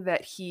believing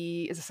that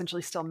he is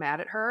essentially still mad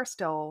at her,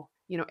 still,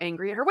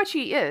 angry at her, which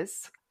he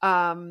is.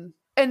 And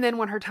then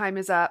when her time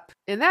is up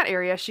in that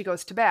area, she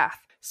goes to Bath.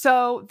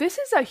 So this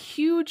is a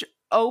huge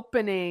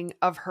opening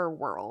of her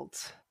world.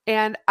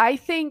 And I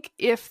think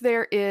if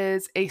there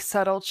is a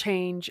subtle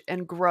change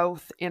and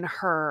growth in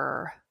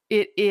her,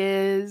 it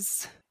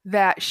is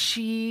that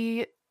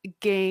she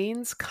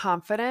gains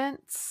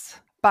confidence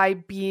by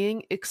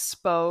being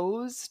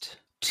exposed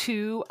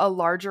to a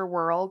larger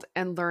world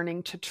and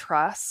learning to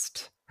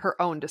trust her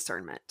own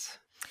discernment.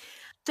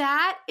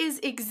 That is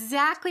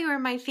exactly where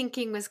my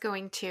thinking was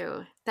going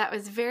to. That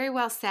was very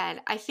well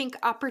said. I think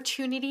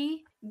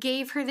opportunity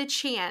gave her the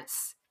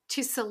chance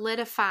to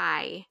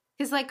solidify.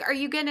 Because, are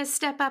you going to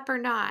step up or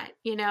not?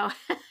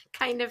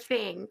 Kind of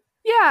thing.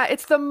 Yeah,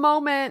 it's the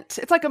moment.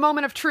 It's like a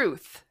moment of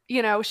truth.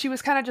 She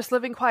was kind of just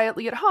living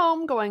quietly at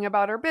home, going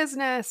about her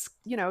business,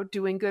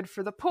 doing good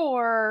for the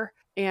poor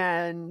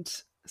and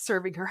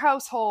serving her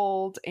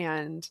household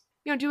and,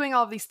 doing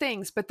all of these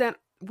things. But then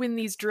when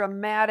these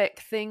dramatic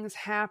things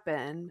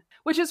happen,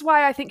 which is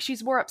why I think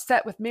she's more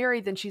upset with Mary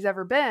than she's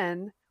ever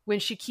been when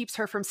she keeps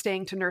her from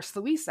staying to nurse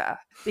Louisa,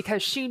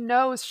 because she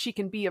knows she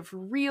can be of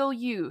real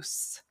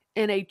use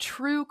in a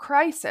true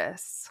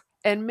crisis.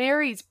 And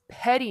Mary's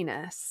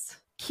pettiness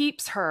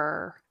keeps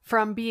her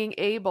from being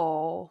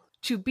able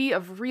to be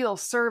of real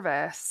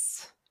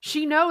service.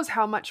 She knows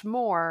how much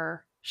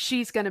more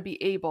she's going to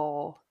be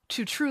able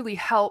to truly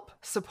help,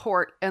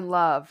 support, and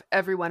love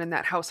everyone in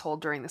that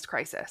household during this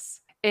crisis.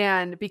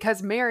 And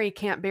because Mary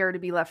can't bear to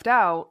be left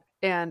out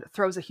and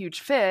throws a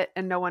huge fit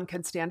and no one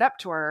can stand up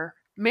to her,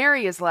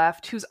 Mary is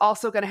left, who's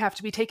also going to have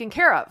to be taken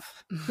care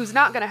of, who's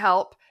not going to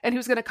help, and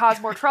who's going to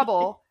cause more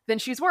trouble than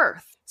she's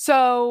worth.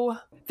 So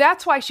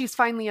that's why she's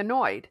finally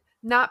annoyed.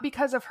 Not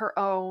because of her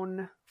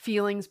own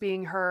feelings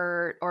being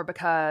hurt or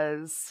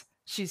because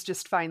she's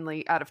just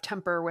finally out of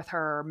temper with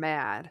her or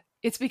mad.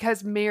 It's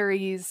because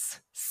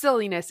Mary's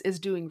silliness is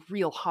doing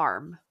real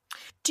harm.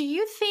 Do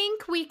you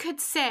think we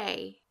could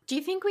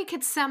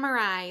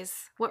summarize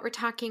what we're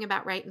talking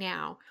about right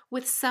now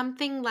with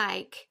something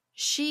like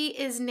she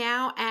is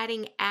now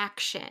adding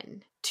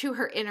action to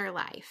her inner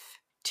life,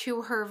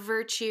 to her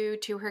virtue,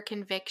 to her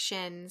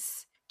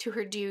convictions, to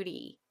her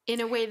duty,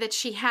 in a way that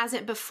she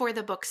hasn't before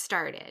the book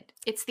started?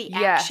 It's the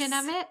action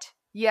of it?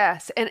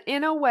 Yes. And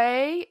in a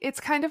way, it's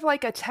kind of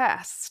like a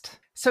test.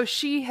 So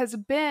she has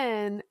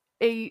been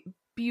a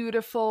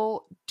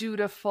beautiful,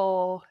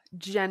 dutiful,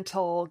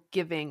 gentle,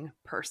 giving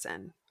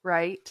person,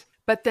 right?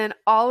 But then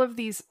all of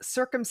these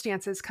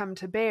circumstances come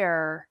to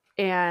bear.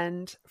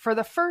 And for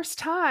the first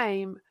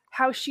time,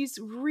 how she's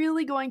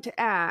really going to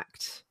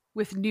act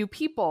with new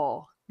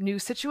people, new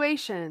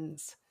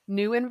situations,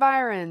 new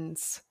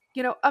environs.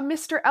 A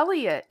Mr.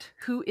 Elliot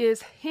who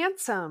is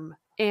handsome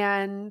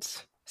and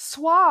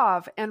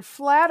suave and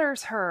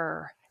flatters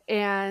her.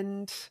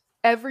 And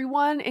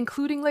everyone,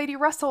 including Lady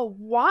Russell,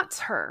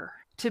 wants her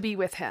to be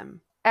with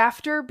him.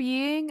 After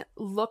being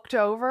looked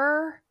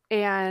over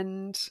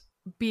and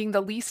being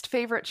the least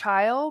favorite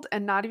child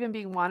and not even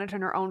being wanted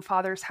in her own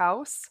father's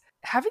house,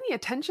 having the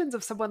attentions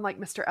of someone like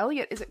Mr.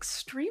 Elliot is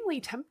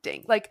extremely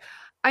tempting.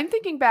 I'm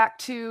thinking back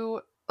to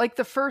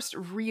the first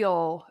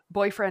real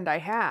boyfriend I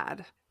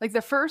had.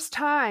 The first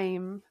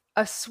time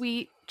a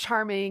sweet,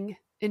 charming,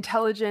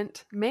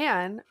 intelligent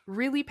man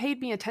really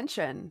paid me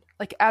attention,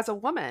 as a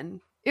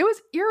woman, it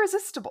was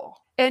irresistible.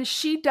 And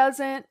she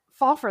doesn't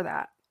fall for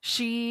that.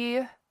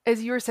 She,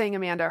 as you were saying,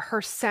 Amanda,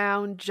 her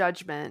sound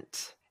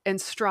judgment and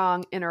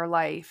strong inner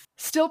life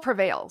still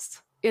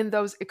prevails in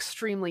those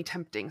extremely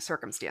tempting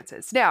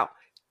circumstances. Now,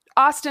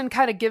 Austen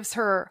kind of gives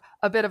her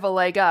a bit of a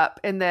leg up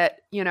in that,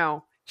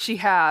 she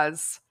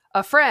has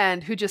a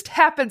friend who just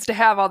happens to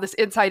have all this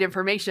inside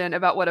information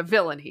about what a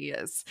villain he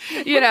is,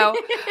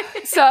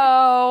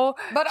 so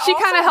but she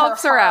kind of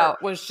helps her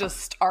out. Was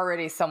just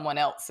already someone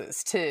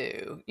else's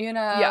too,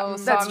 Yeah,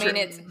 so that's I mean,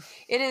 true.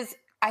 it is.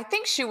 I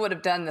think she would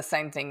have done the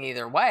same thing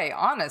either way.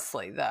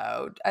 Honestly,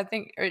 though, I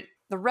think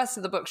the rest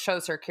of the book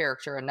shows her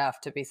character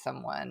enough to be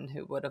someone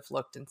who would have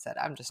looked and said,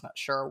 "I'm just not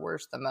sure.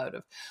 Where's the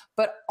motive?"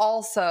 But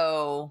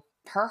also,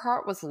 her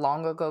heart was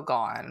long ago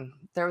gone.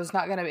 There was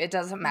not going to be, it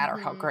doesn't matter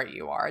how great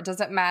you are. It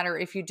doesn't matter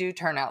if you do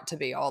turn out to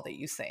be all that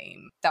you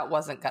seem. That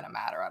wasn't going to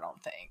matter, I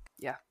don't think.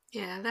 Yeah.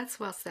 Yeah, that's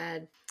well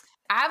said.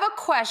 I have a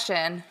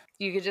question.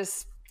 You could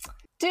just,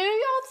 do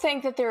y'all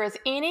think that there is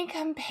any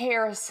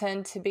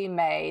comparison to be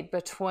made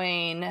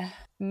between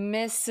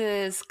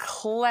Mrs.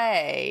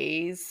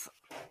 Clay's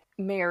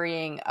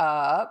marrying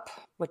up,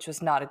 which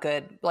was not a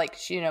good, like,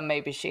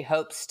 maybe she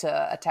hopes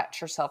to attach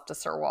herself to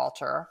Sir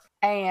Walter.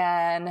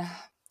 And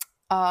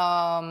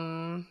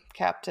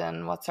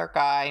Captain, what's our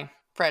guy?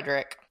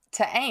 Frederick,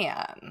 to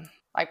Anne.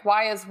 Like,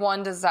 why is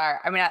one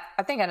I mean,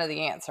 I think I know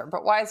the answer,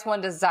 but why is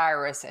one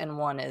desirous and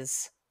one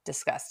is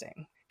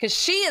disgusting? Because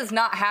she is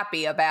not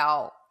happy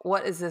about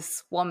what is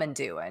this woman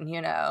doing,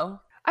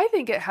 I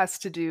think it has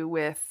to do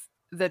with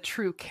the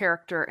true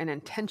character and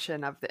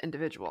intention of the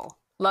individual.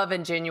 Love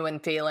and genuine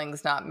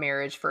feelings, not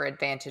marriage for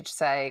advantage's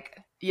sake.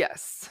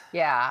 Yes.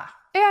 Yeah.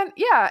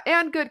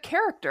 And good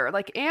character.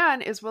 Like,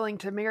 Anne is willing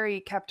to marry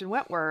Captain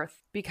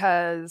Wentworth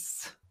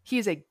because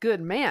he's a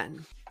good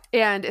man.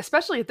 And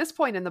especially at this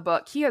point in the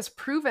book, he has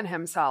proven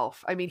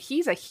himself. I mean,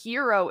 he's a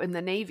hero in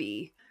the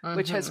Navy,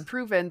 which has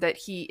proven that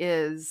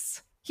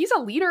he's a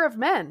leader of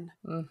men.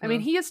 I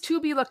mean, he is to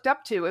be looked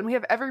up to, and we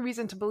have every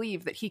reason to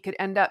believe that he could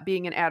end up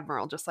being an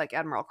admiral, just like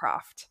Admiral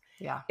Croft.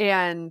 Yeah.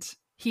 And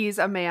he's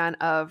a man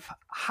of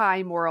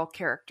high moral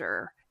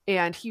character,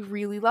 and he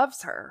really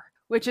loves her,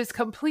 which is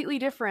completely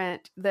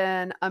different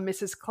than a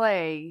Mrs.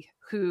 Clay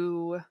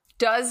who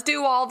does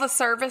do all the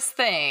service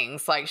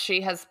things like she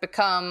has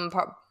become,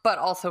 but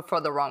also for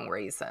the wrong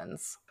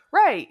reasons.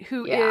 Right.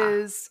 Who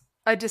is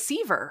a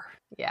deceiver.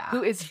 Yeah.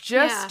 Who is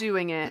just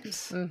doing it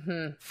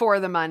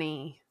for the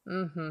money.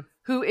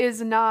 Who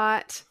is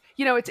not,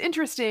 it's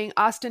interesting.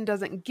 Austen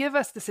doesn't give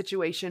us the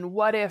situation.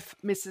 What if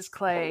Mrs.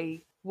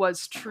 Clay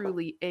was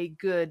truly a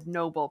good,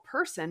 noble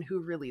person who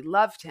really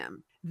loved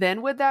him?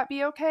 Then would that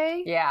be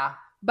okay? Yeah.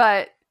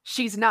 But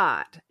she's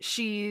not.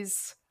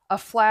 She's a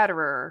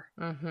flatterer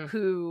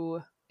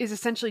who is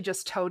essentially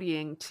just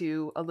toadying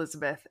to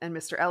Elizabeth and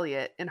Mr.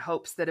 Elliot in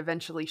hopes that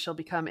eventually she'll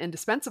become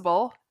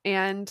indispensable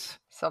and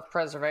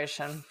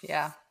self-preservation.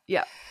 Yeah.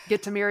 Yeah.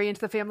 Get to marry into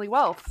the family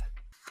wealth.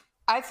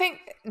 I think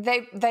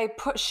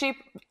she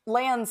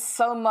lands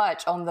so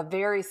much on the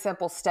very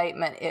simple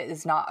statement, it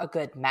is not a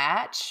good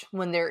match,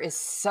 when there is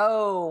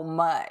so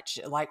much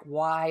like,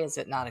 why is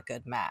it not a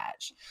good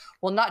match?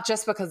 Well, not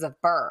just because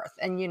of birth.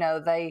 And,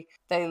 they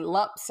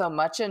lump so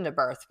much into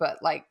birth, but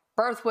like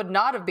birth would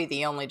not have been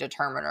the only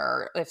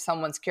determiner if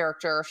someone's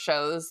character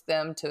shows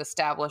them to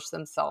establish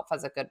themselves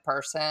as a good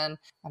person.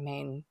 I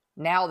mean,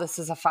 now this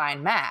is a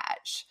fine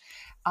match.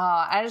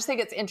 I just think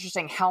it's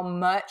interesting how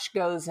much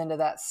goes into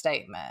that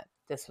statement.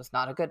 This was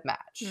not a good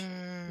match,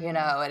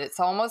 and it's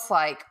almost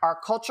like our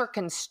culture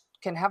can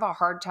have a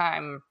hard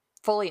time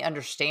fully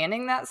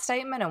understanding that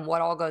statement and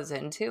what all goes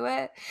into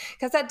it.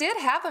 Because I did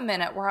have a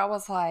minute where I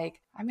was like,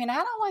 I mean, I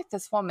don't like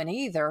this woman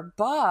either,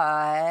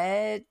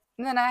 but...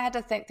 And then I had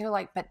to think, they're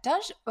like, but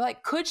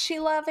could she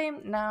love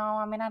him? No,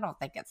 I mean, I don't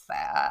think it's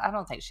that. I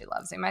don't think she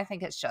loves him. I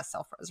think it's just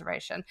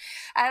self-preservation.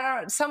 I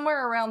don't know,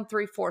 somewhere around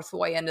 3/4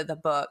 way into the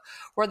book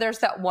where there's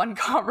that one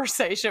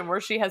conversation where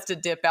she has to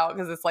dip out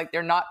because it's like,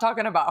 they're not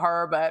talking about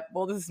her, but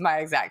well, this is my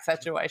exact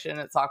situation.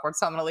 It's awkward.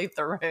 So I'm going to leave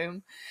the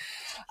room.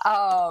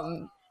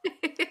 I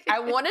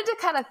wanted to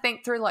kind of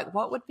think through like,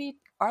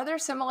 are there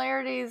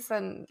similarities?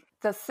 And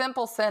the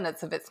simple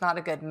sentence of it's not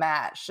a good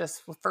match,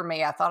 just for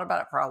me, I thought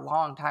about it for a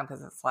long time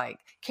because it's like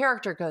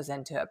character goes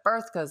into it,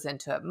 birth goes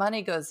into it,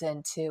 money goes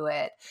into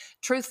it,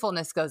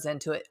 truthfulness goes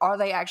into it. Are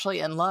they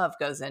actually in love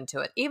goes into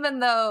it? Even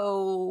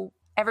though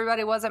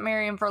everybody wasn't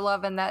marrying for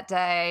love in that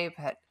day,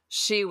 but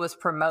she was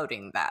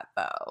promoting that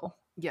though.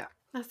 Yeah.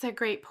 That's a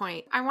great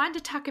point. I wanted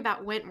to talk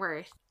about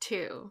Wentworth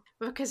too,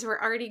 because we're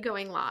already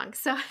going long.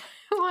 So I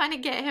want to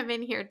get him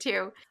in here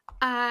too.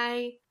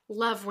 I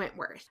love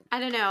Wentworth.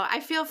 I don't know. I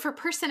feel for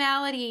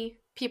personality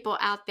people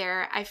out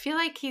there, I feel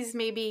like he's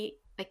maybe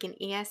like an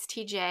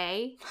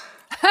ESTJ,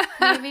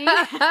 maybe.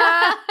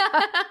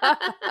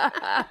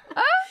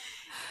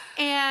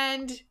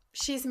 And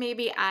she's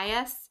maybe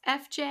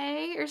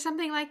ISFJ or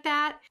something like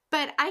that.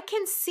 But I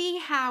can see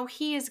how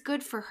he is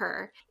good for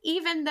her,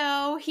 even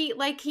though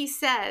he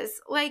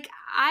says, like,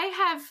 I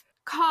have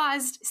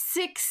caused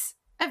 6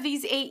 of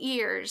these 8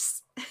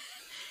 years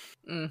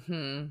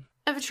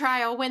of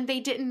trial when they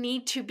didn't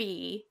need to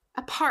be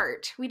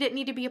apart. We didn't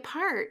need to be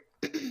apart.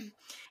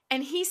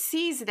 And he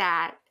sees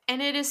that.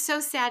 And it is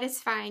so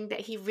satisfying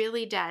that he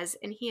really does.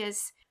 And he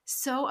is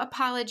so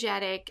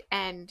apologetic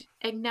and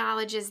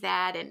acknowledges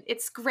that. And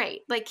it's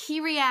great. Like, he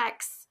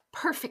reacts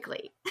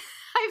perfectly,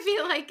 I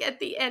feel like, at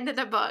the end of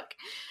the book.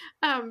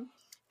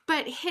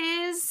 But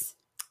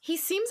he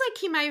seems like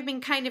he might have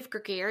been kind of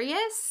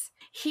gregarious.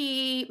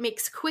 He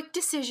makes quick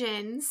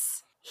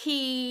decisions.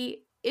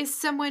 He is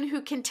someone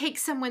who can take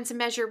someone's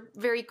measure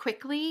very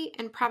quickly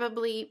and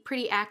probably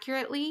pretty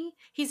accurately.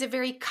 He's a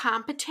very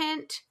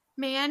competent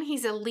man.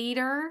 He's a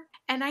leader.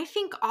 And I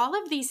think all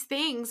of these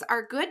things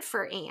are good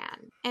for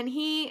Anne. And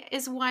he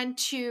is one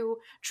to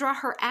draw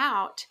her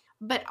out,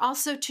 but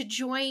also to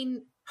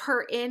join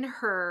her in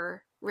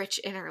her rich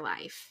inner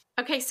life.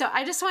 Okay, so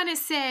I just want to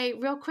say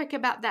real quick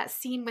about that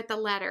scene with the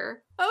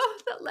letter. Oh,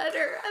 the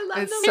letter. I love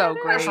it's the so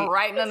letter. great.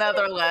 Writing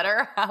another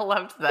letter. I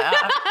loved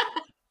that.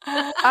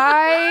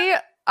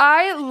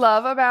 I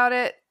love about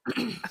it.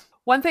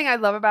 One thing I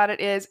love about it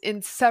is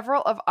in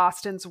several of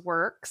Austen's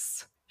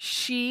works,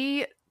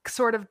 she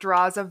sort of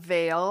draws a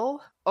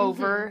veil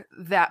over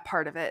that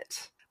part of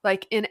it.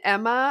 Like in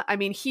Emma, I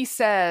mean, he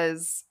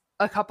says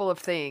a couple of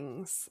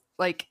things.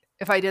 Like,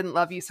 if I didn't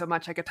love you so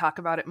much, I could talk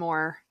about it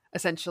more,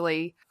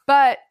 essentially.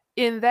 But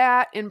in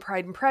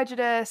Pride and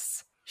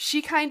Prejudice,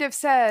 she kind of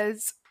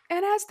says,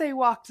 and as they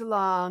walked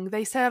along,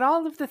 they said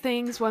all of the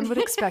things one would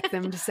expect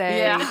them to say.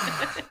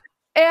 Yeah.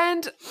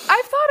 And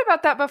I've thought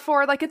about that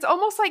before. Like, it's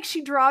almost like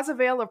she draws a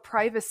veil of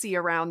privacy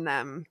around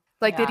them.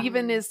 Like, that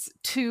even is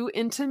too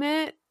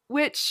intimate,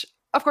 which,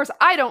 of course,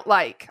 I don't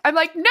like. I'm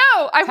like,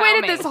 no, I've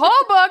waited this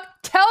whole book.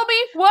 Tell me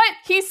what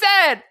he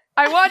said.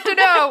 I want to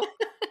know.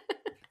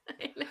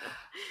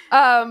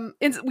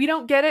 We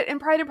don't get it in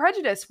Pride and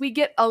Prejudice. We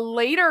get a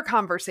later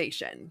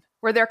conversation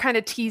where they're kind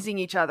of teasing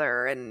each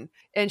other,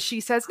 and she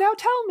says, now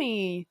tell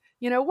me,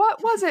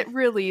 what was it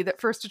really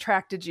that first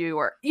attracted you?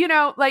 Or,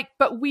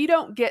 but we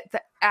don't get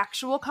the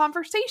actual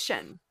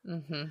conversation.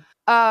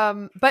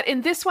 But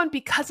in this one,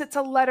 because it's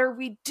a letter,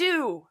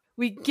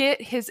 we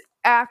get his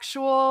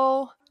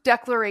actual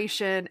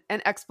declaration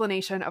and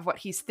explanation of what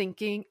he's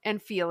thinking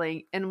and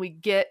feeling, and we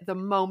get the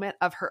moment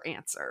of her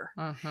answer.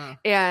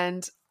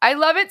 And I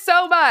love it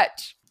so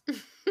much.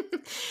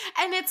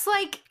 And it's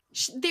like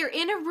they're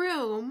in a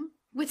room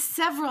with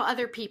several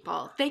other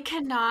people. They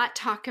cannot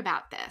talk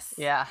about this.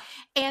 Yeah.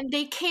 And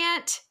they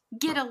can't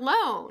get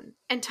alone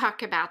and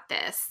talk about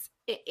this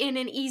in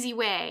an easy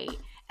way,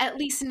 at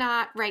least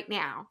not right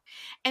now.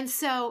 And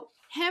so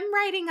him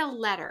writing a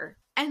letter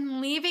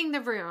and leaving the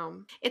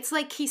room, it's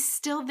like he's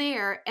still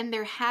there and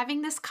they're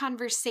having this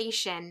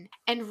conversation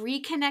and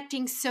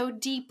reconnecting so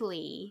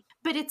deeply,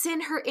 but it's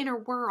in her inner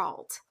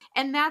world.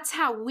 And that's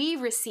how we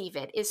receive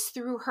it, is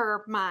through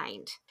her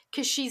mind,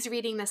 because she's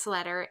reading this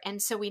letter,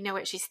 and so we know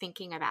what she's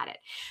thinking about it.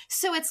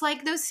 So it's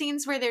like those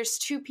scenes where there's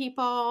two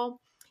people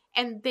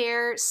and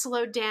they're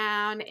slowed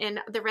down and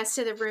the rest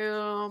of the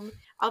room,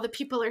 all the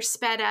people are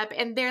sped up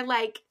and they're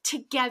like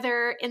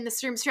together in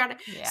this room surrounded.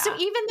 Yeah. So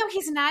even though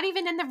he's not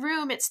even in the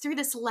room, it's through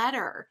this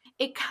letter.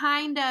 It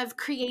kind of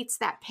creates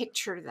that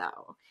picture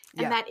though,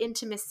 and that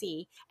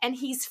intimacy. And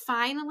he's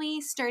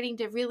finally starting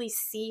to really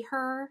see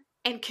her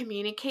and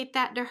communicate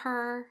that to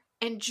her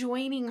and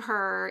joining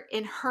her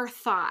in her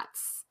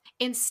thoughts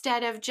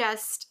instead of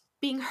just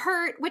being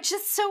hurt, which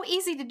is so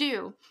easy to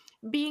do.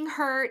 Being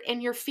hurt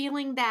and you're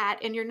feeling that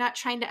and you're not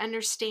trying to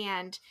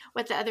understand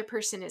what the other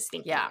person is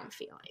thinking and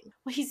feeling.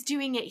 Well, he's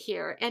doing it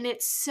here and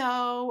it's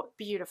so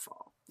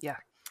beautiful. Yeah.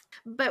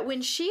 But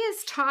when she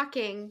is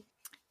talking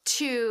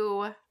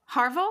to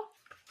Harville,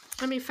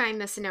 let me find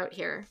this note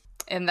here.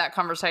 In that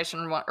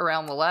conversation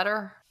around the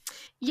letter?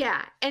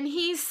 Yeah. And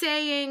he's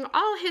saying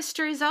all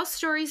histories, all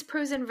stories,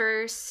 prose and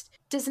verse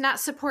does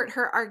not support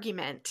her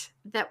argument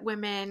that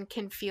women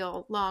can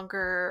feel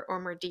longer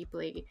or more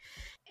deeply.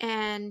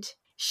 And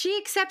she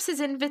accepts his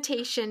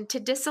invitation to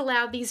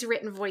disallow these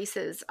written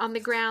voices on the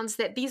grounds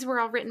that these were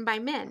all written by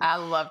men. I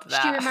loved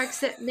that. She remarks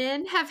that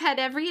men have had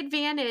every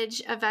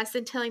advantage of us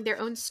in telling their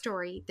own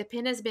story. The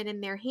pen has been in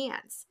their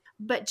hands.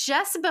 But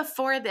just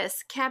before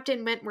this,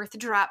 Captain Wentworth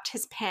dropped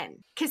his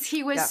pen because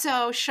he was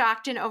so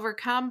shocked and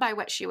overcome by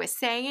what she was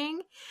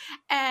saying.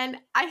 And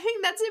I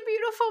think that's a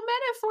beautiful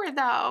metaphor,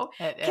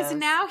 though. Because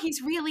now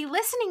he's really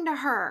listening to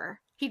her.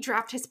 He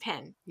dropped his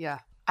pen. Yeah.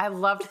 I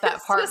loved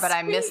that part, but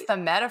I missed the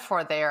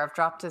metaphor there of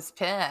dropped his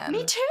pen.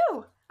 Me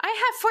too. I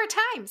have 4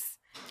 times.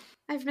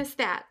 I've missed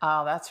that.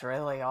 Oh, that's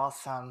really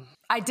awesome.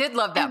 I did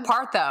love that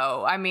part,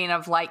 though. I mean,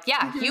 of like,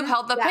 you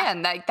held the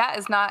pen. That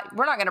is not,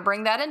 we're not going to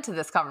bring that into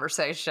this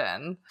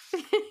conversation.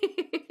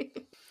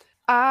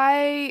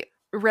 I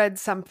read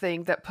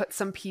something that put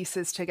some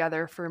pieces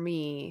together for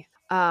me.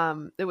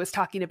 It was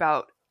talking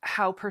about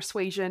how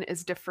Persuasion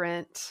is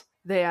different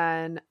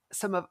than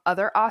some of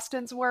other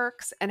Austen's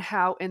works, and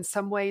how in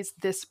some ways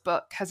this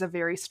book has a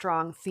very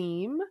strong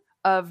theme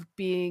of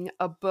being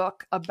a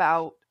book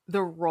about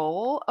the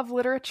role of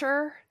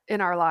literature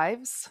in our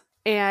lives.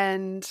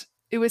 And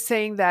it was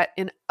saying that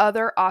in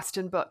other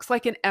Austen books,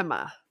 like in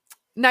Emma,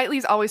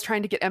 Knightley's always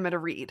trying to get Emma to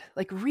read,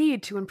 like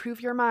read to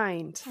improve your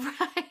mind.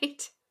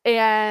 Right.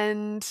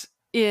 And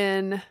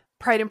in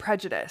Pride and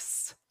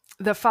Prejudice,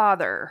 the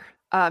father,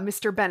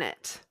 Mr.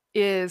 Bennet,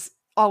 is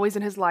always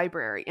in his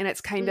library. And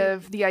it's kind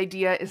of, the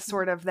idea is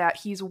sort of that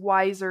he's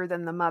wiser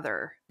than the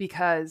mother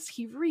because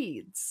he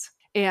reads.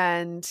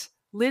 And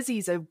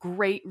Lizzie's a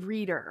great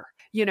reader,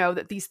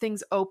 that these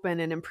things open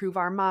and improve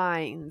our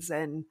minds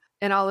and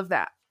all of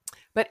that.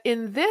 But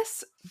in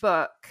this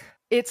book,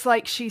 it's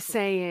like she's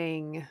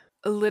saying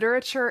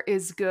literature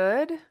is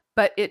good,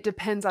 but it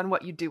depends on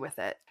what you do with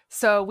it.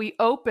 So we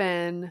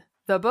open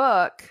the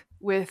book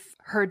with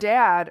her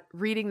dad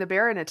reading The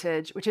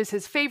Baronetage, which is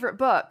his favorite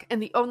book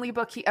and the only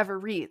book he ever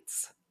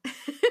reads.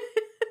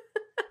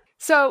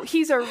 So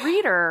he's a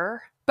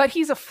reader, but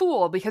he's a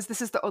fool because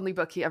this is the only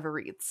book he ever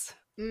reads.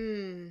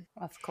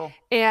 That's cool.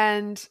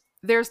 And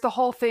there's the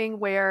whole thing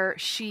where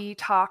she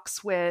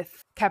talks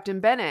with Captain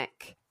Bennet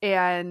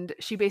and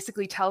she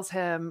basically tells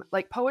him,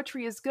 like,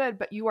 poetry is good,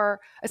 but you are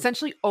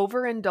essentially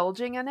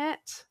overindulging in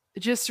it.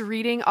 Just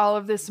reading all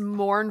of this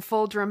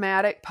mournful,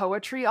 dramatic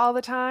poetry all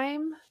the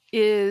time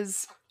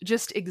is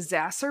just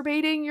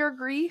exacerbating your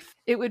grief,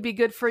 it would be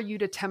good for you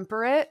to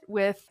temper it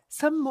with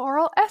some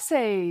moral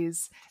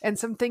essays and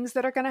some things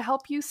that are going to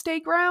help you stay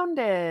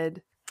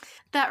grounded.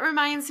 That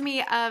reminds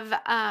me of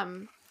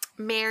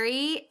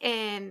Mary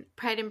in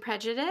Pride and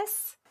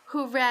Prejudice,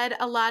 who read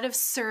a lot of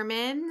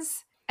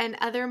sermons and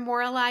other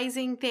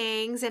moralizing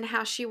things and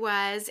how she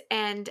was.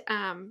 And,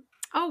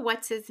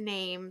 what's his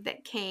name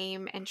that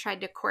came and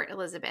tried to court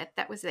Elizabeth?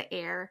 That was the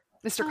heir.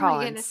 Mr.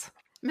 Collins.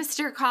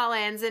 Mr.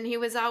 Collins, and he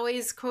was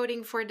always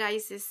quoting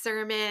Fordyce's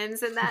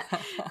sermons and that.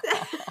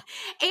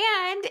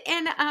 And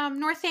in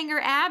Northanger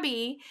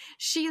Abbey,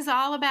 she's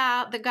all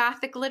about the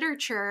Gothic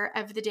literature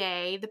of the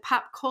day, the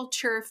pop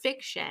culture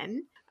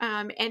fiction,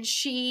 and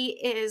she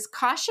is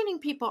cautioning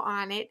people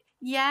on it,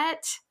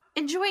 yet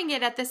enjoying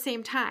it at the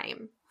same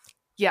time.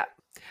 Yeah,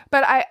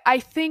 but I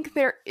think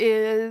there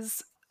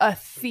is a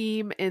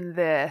theme in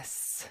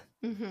this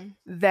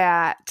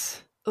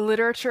that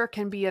literature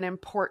can be an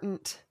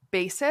important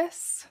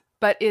basis,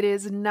 but it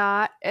is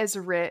not as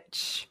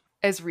rich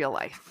as real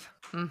life.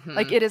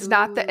 Like, it is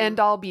not the end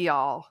all be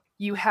all.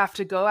 You have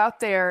to go out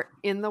there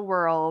in the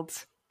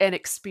world and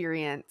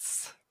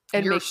experience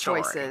and make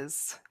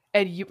choices,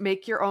 and you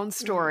make your own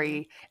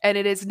story. And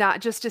it is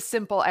not just as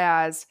simple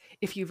as,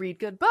 if you read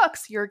good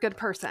books, you're a good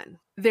person.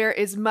 There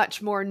is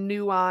much more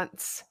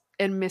nuance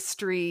and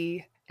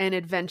mystery and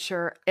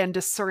adventure and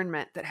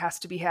discernment that has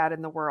to be had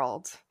in the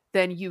world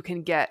than you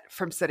can get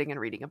from sitting and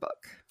reading a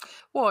book.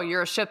 Well,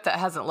 you're a ship that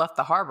hasn't left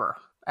the harbor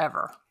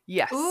ever.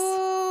 Yes.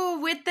 Ooh,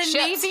 with the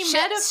Navy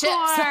metaphor.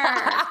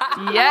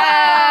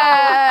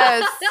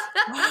 Yes.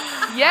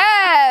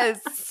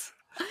 Yes.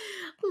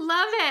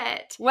 Love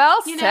it.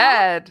 Well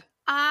said.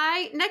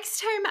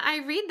 Next time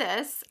I read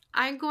this,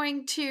 I'm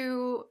going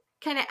to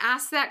kind of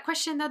ask that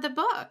question of the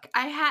book.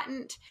 I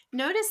hadn't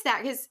noticed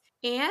that because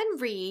Anne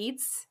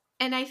reads,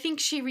 and I think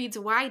she reads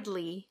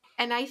widely.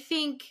 And I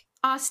think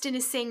Austen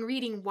is saying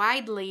reading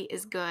widely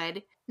is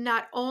good,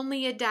 not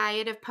only a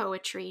diet of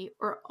poetry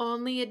or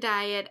only a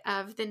diet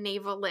of the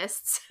naval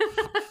lists,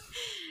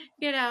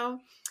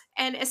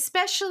 and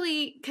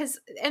especially because,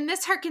 and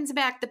this harkens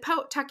back,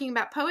 talking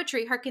about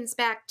poetry harkens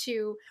back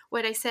to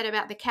what I said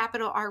about the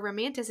capital R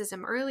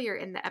romanticism earlier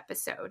in the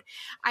episode.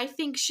 I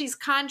think she's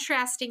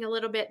contrasting a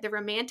little bit the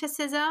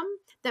romanticism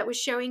that was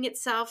showing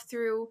itself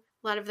through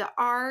a lot of the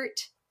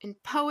art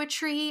and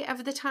poetry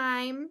of the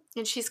time,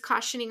 and she's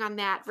cautioning on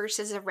that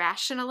versus a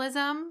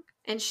rationalism,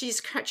 and she's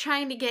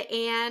trying to get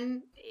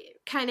Anne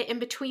kind of in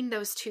between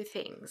those two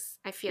things,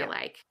 I feel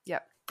like.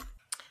 Yep.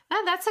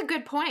 Oh, that's a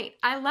good point.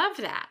 I love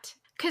that,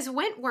 because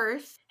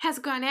Wentworth has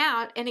gone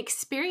out and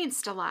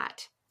experienced a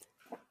lot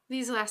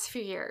these last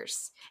few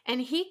years, and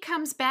he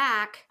comes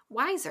back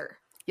wiser.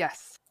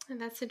 Yes.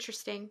 And that's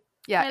interesting.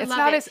 Yeah,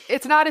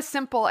 it's not as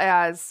simple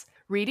as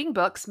reading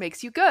books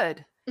makes you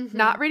good.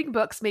 Not reading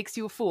books makes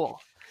you a fool.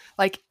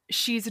 Like,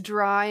 she's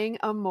drawing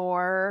a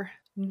more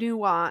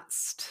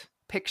nuanced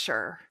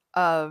picture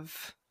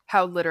of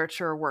how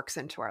literature works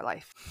into our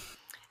life.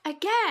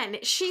 Again,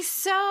 she's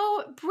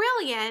so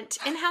brilliant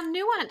in how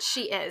nuanced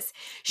she is.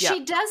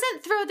 She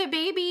doesn't throw the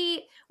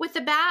baby with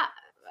the baby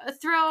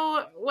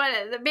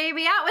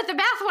out with the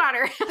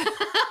bathwater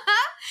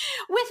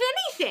with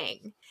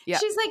anything. Yep.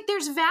 She's like,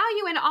 there's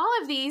value in all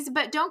of these,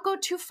 but don't go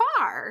too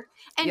far,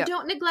 and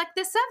don't neglect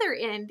this other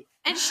end.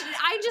 And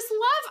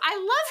I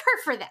love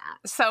her for that.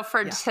 So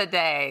for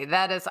today,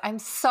 I'm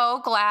so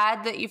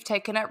glad that you've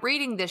taken up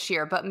reading this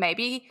year, but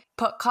maybe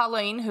put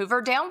Colleen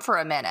Hoover down for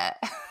a minute.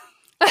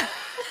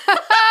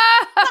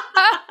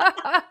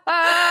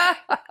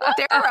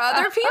 There are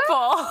other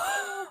people.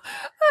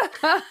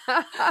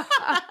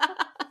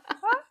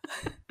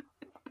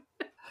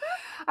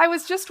 I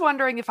was just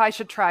wondering if I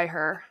should try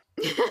her.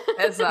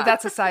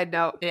 That's a side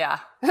note. Yeah.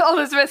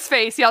 Elizabeth's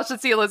face. Y'all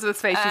should see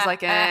Elizabeth's face. She's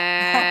like,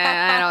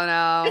 I don't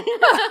know.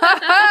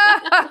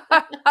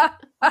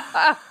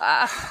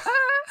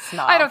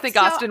 I don't think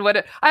Austen would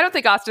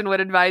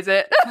advise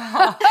it.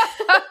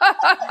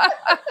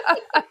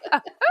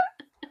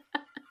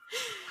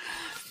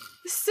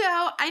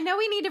 So I know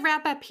we need to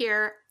wrap up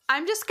here.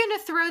 I'm just going to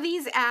throw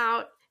these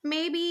out.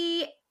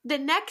 Maybe the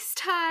next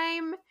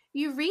time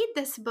you read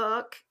this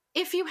book,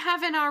 if you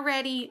haven't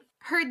already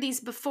heard these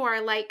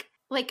before, like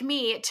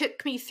me, it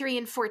took me 3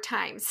 and 4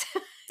 times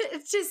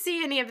to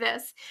see any of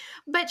this.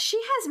 But she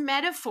has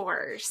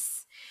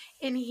metaphors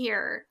in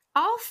here,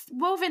 all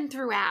woven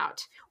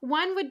throughout.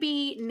 One would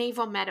be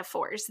naval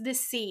metaphors, the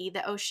sea,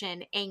 the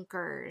ocean,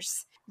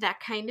 anchors, that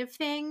kind of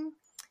thing.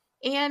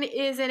 Anne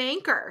is an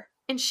anchor,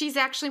 and she's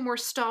actually more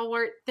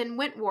stalwart than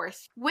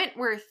Wentworth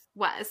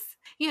was.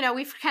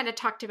 We've kind of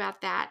talked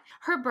about that.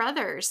 Her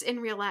brothers in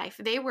real life,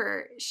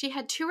 she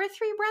had 2 or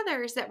 3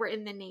 brothers that were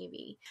in the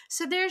Navy.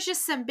 So there's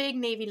just some big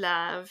Navy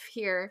love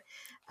here.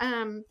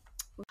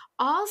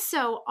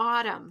 Also,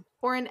 autumn,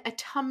 or an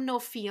autumnal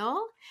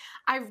feel.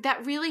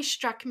 That really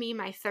struck me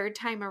my 3rd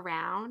time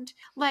around.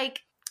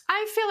 Like,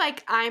 I feel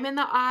like I'm in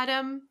the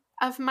autumn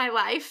of my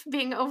life,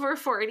 being over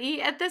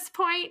 40 at this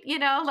point.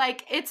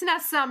 Like, it's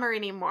not summer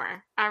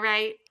anymore. All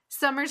right.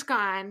 Summer's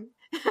gone.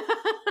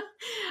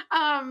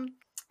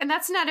 And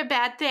that's not a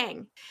bad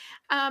thing.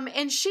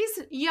 And she's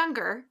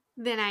younger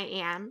than I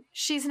am.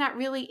 She's not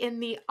really in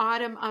the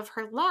autumn of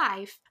her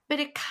life, but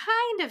it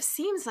kind of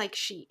seems like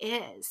she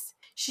is.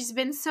 She's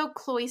been so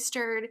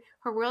cloistered.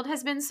 Her world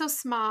has been so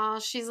small.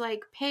 She's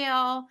like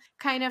pale,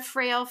 kind of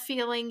frail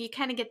feeling. You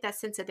kind of get that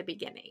sense at the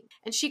beginning.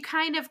 And she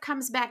kind of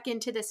comes back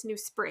into this new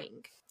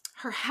spring.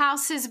 Her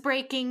house is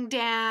breaking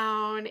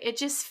down. It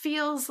just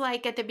feels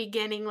like at the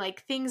beginning,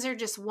 like things are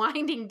just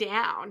winding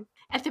down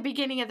at the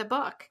beginning of the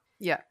book.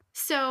 Yeah.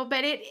 So,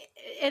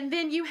 and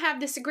then you have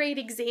this great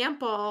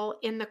example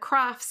in the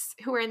Crofts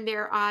who are in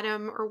their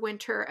autumn or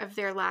winter of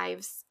their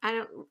lives. I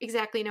don't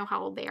exactly know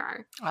how old they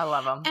are. I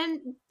love them. And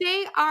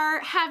they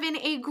are having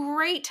a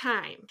great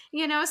time,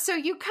 so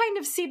you kind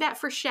of see that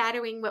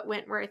foreshadowing what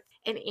Wentworth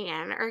and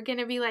Anne are going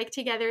to be like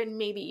together, and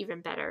maybe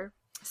even better.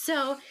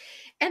 So,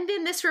 and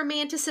then this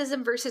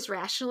romanticism versus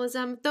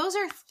rationalism, those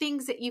are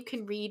things that you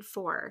can read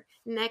for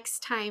next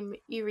time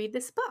you read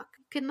this book.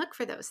 You can look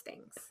for those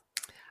things.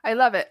 I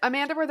love it.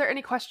 Amanda, were there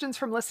any questions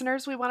from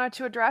listeners we wanted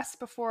to address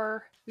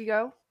before we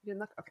go? You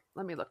didn't look? Okay,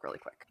 let me look really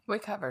quick. We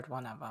covered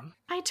one of them.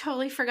 I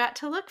totally forgot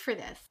to look for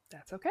this.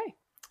 That's okay.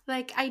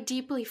 Like, I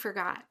deeply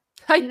forgot.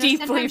 Deeply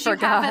sometimes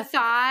forgot. You have a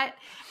thought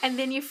and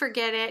then you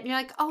forget it and you're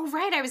like, oh,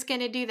 right, I was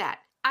going to do that.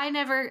 I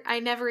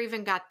never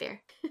even got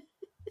there.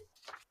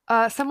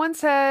 Someone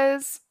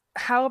says,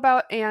 how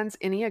about Anne's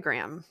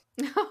Enneagram?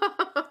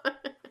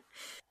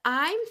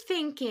 I'm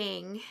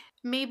thinking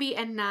maybe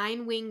a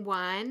 9-wing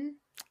 1.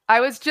 I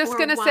was just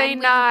going to say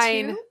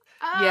 9.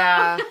 Oh.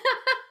 Yeah.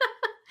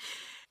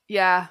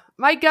 Yeah.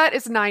 My gut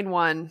is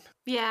 9-1.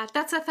 Yeah,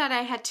 that's a thought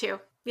I had too.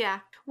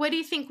 Yeah. What do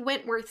you think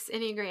Wentworth's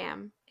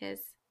Enneagram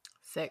is?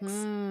 6.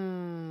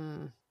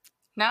 No,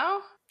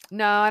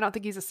 No? I don't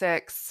think he's a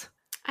 6.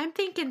 I'm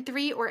thinking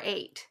 3 or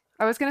 8.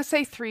 I was going to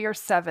say 3 or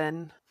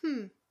 7.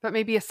 But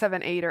maybe a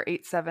 7-8 or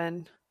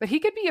 8-7. But he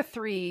could be a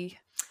 3.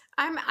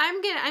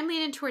 I'm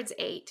leaning towards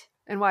 8.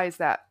 And why is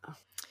that?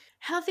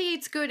 Healthy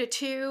 8s go to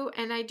 2,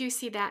 and I do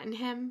see that in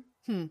him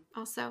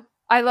also.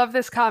 I love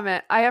this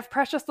comment. I have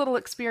precious little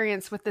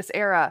experience with this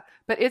era,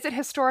 but is it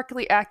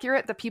historically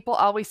accurate that people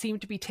always seem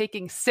to be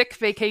taking sick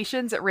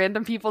vacations at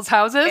random people's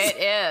houses? It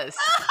is.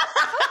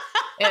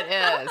 It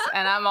is.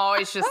 And I'm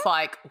always just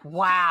like,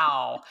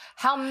 wow,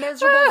 how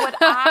miserable would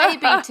I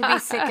be to be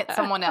sick at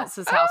someone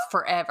else's house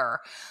forever?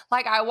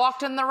 Like, I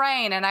walked in the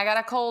rain and I got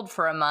a cold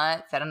for a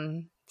month.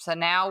 And so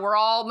now we're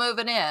all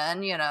moving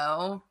in,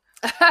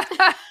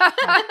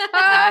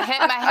 I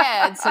hit my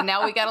head, so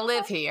now we got to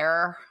live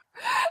here.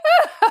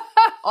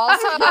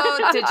 Also,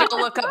 did you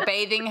look up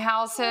bathing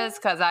houses?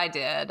 Because I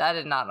did. I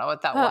did not know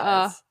what that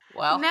was.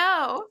 Well,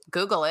 no.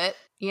 Google it.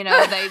 They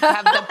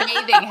have the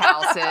bathing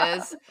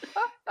houses.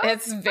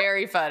 It's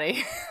very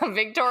funny.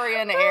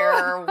 Victorian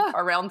era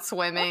around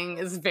swimming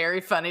is very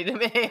funny to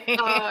me.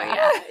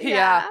 Oh,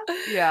 yeah.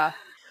 Yeah.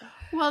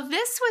 Well,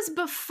 this was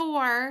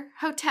before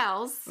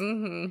hotels.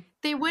 Mm-hmm.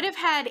 They would have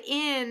had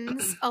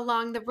inns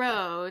along the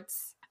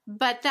roads,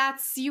 but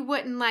you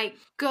wouldn't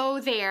go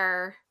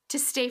there to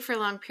stay for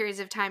long periods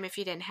of time if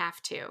you didn't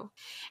have to.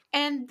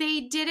 And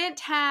they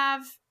didn't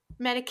have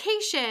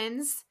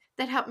medications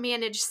that help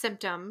manage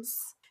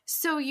symptoms.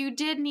 So you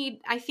did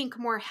need, I think,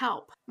 more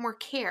help, more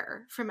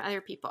care from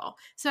other people.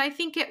 So I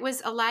think it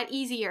was a lot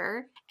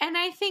easier. And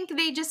I think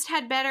they just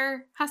had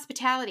better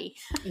hospitality.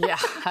 Yeah,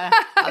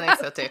 I think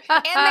so too.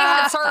 And they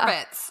had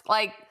servants.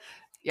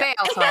 They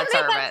also had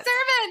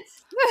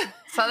servants.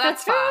 So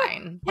that's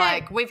fine.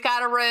 Hey, we've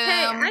got a room.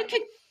 Hey, I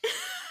could...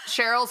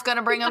 Cheryl's going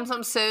to bring them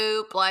some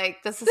soup.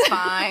 This is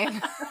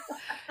fine.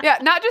 Yeah,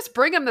 not just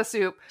bring them the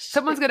soup.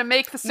 Someone's going to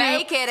make the soup.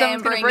 Make it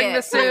Someone's going to bring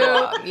the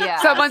soup. Yeah,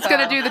 someone's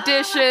going to do the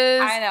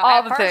dishes. I know. All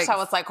At the first things. I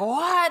was like,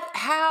 what?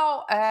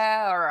 How?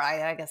 All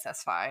right. I guess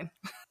that's fine.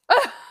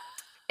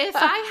 If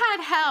I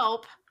had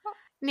help,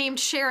 named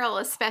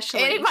Cheryl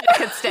especially, anybody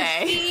could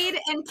stay. Feed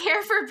and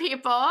care for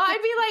people, I'd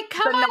be like,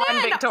 come on in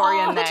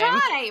non-Victorian all the name.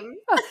 time.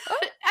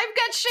 I've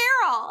got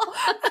Cheryl.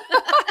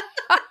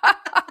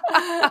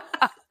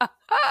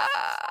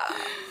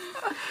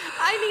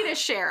 I need a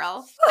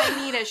Cheryl.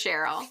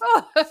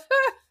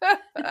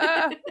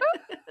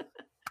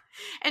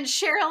 And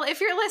Cheryl,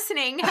 if you're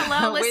listening,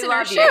 hello,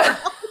 listener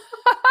Cheryl.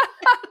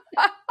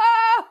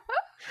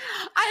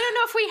 I don't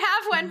know if we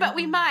have one, but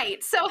we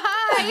might. So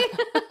hi.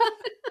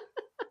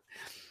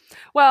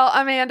 Well,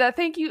 Amanda,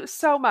 thank you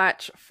so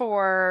much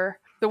for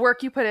the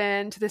work you put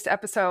into this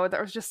episode. There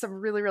was just some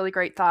really, really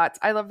great thoughts.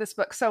 I love this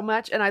book so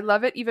much, and I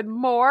love it even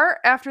more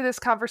after this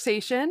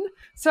conversation.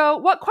 So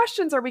what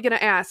questions are we going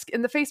to ask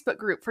in the Facebook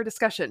group for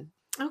discussion?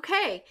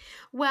 Okay.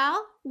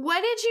 Well,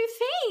 what did you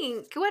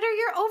think? What are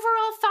your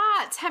overall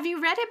thoughts? Have you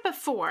read it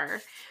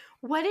before?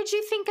 What did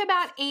you think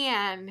about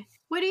Anne?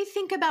 What do you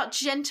think about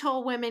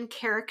gentle women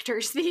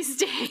characters these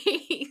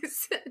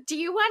days? Do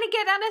you want to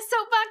get on a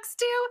soapbox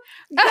too?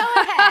 Go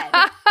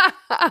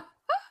ahead.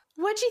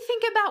 What do you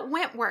think about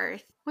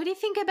Wentworth? What do you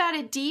think about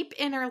a deep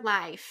inner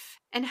life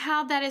and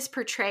how that is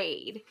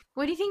portrayed?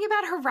 What do you think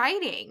about her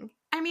writing?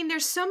 I mean,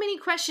 there's so many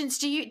questions.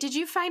 Did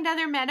you find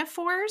other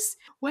metaphors?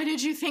 What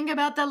did you think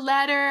about the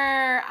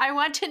letter? I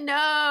want to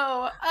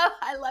know. Oh,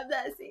 I love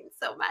that scene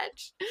so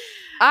much.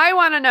 I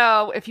want to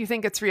know if you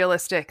think it's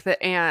realistic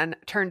that Anne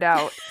turned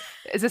out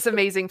as this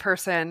amazing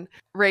person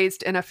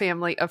raised in a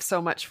family of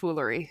so much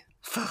foolery.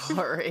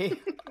 Foolery.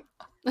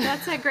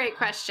 That's a great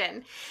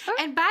question.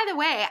 And by the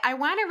way, I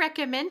want to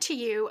recommend to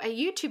you a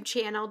YouTube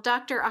channel,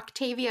 Dr.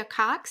 Octavia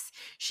Cox.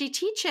 She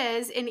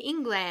teaches in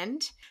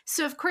England,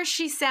 so of course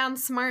she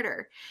sounds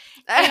smarter.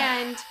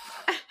 And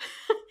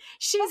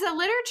she's a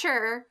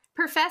literature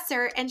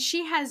professor, and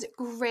she has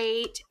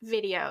great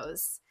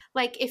videos.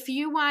 Like if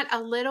you want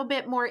a little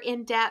bit more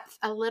in-depth,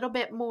 a little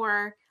bit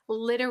more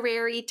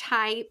literary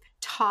type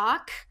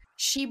talk,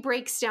 she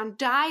breaks down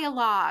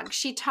dialogue.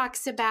 She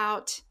talks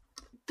about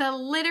the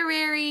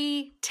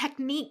literary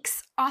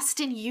techniques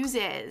Austen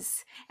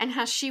uses and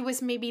how she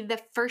was maybe the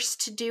first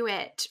to do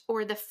it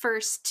or the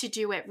first to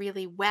do it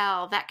really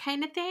well, that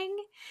kind of thing.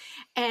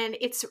 And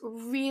it's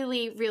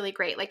really, really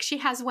great. Like she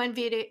has one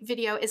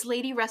video, Is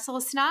Lady Russell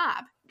a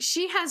Snob?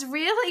 She has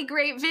really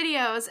great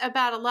videos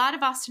about a lot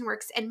of Austen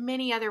works and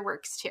many other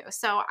works too.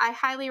 So I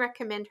highly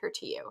recommend her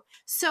to you.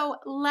 So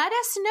let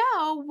us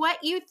know what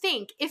you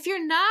think. If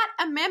you're not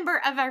a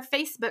member of our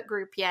Facebook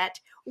group yet,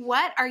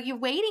 what are you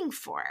waiting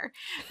for?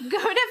 Go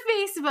to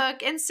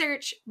Facebook and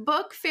search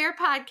Book Fair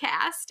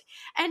Podcast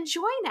and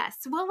join us.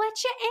 We'll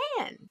let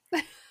you in.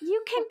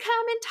 You can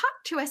come and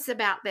talk to us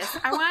about this.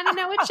 I want to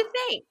know what you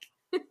think.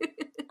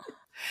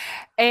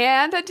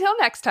 And until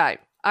next time,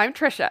 I'm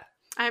Trisha.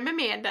 I'm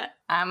Amanda.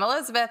 I'm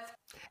Elizabeth.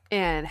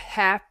 And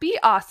happy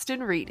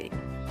Austen reading.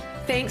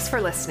 Thanks for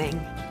listening.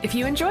 If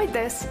you enjoyed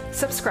this,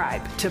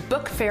 subscribe to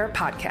Book Fair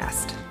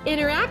Podcast.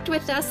 Interact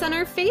with us on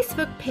our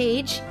Facebook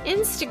page,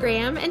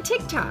 Instagram, and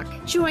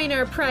TikTok. Join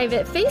our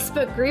private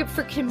Facebook group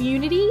for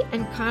community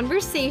and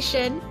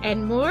conversation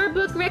and more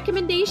book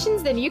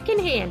recommendations than you can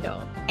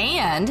handle.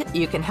 And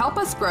you can help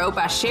us grow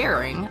by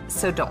sharing,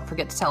 so don't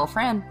forget to tell a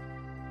friend.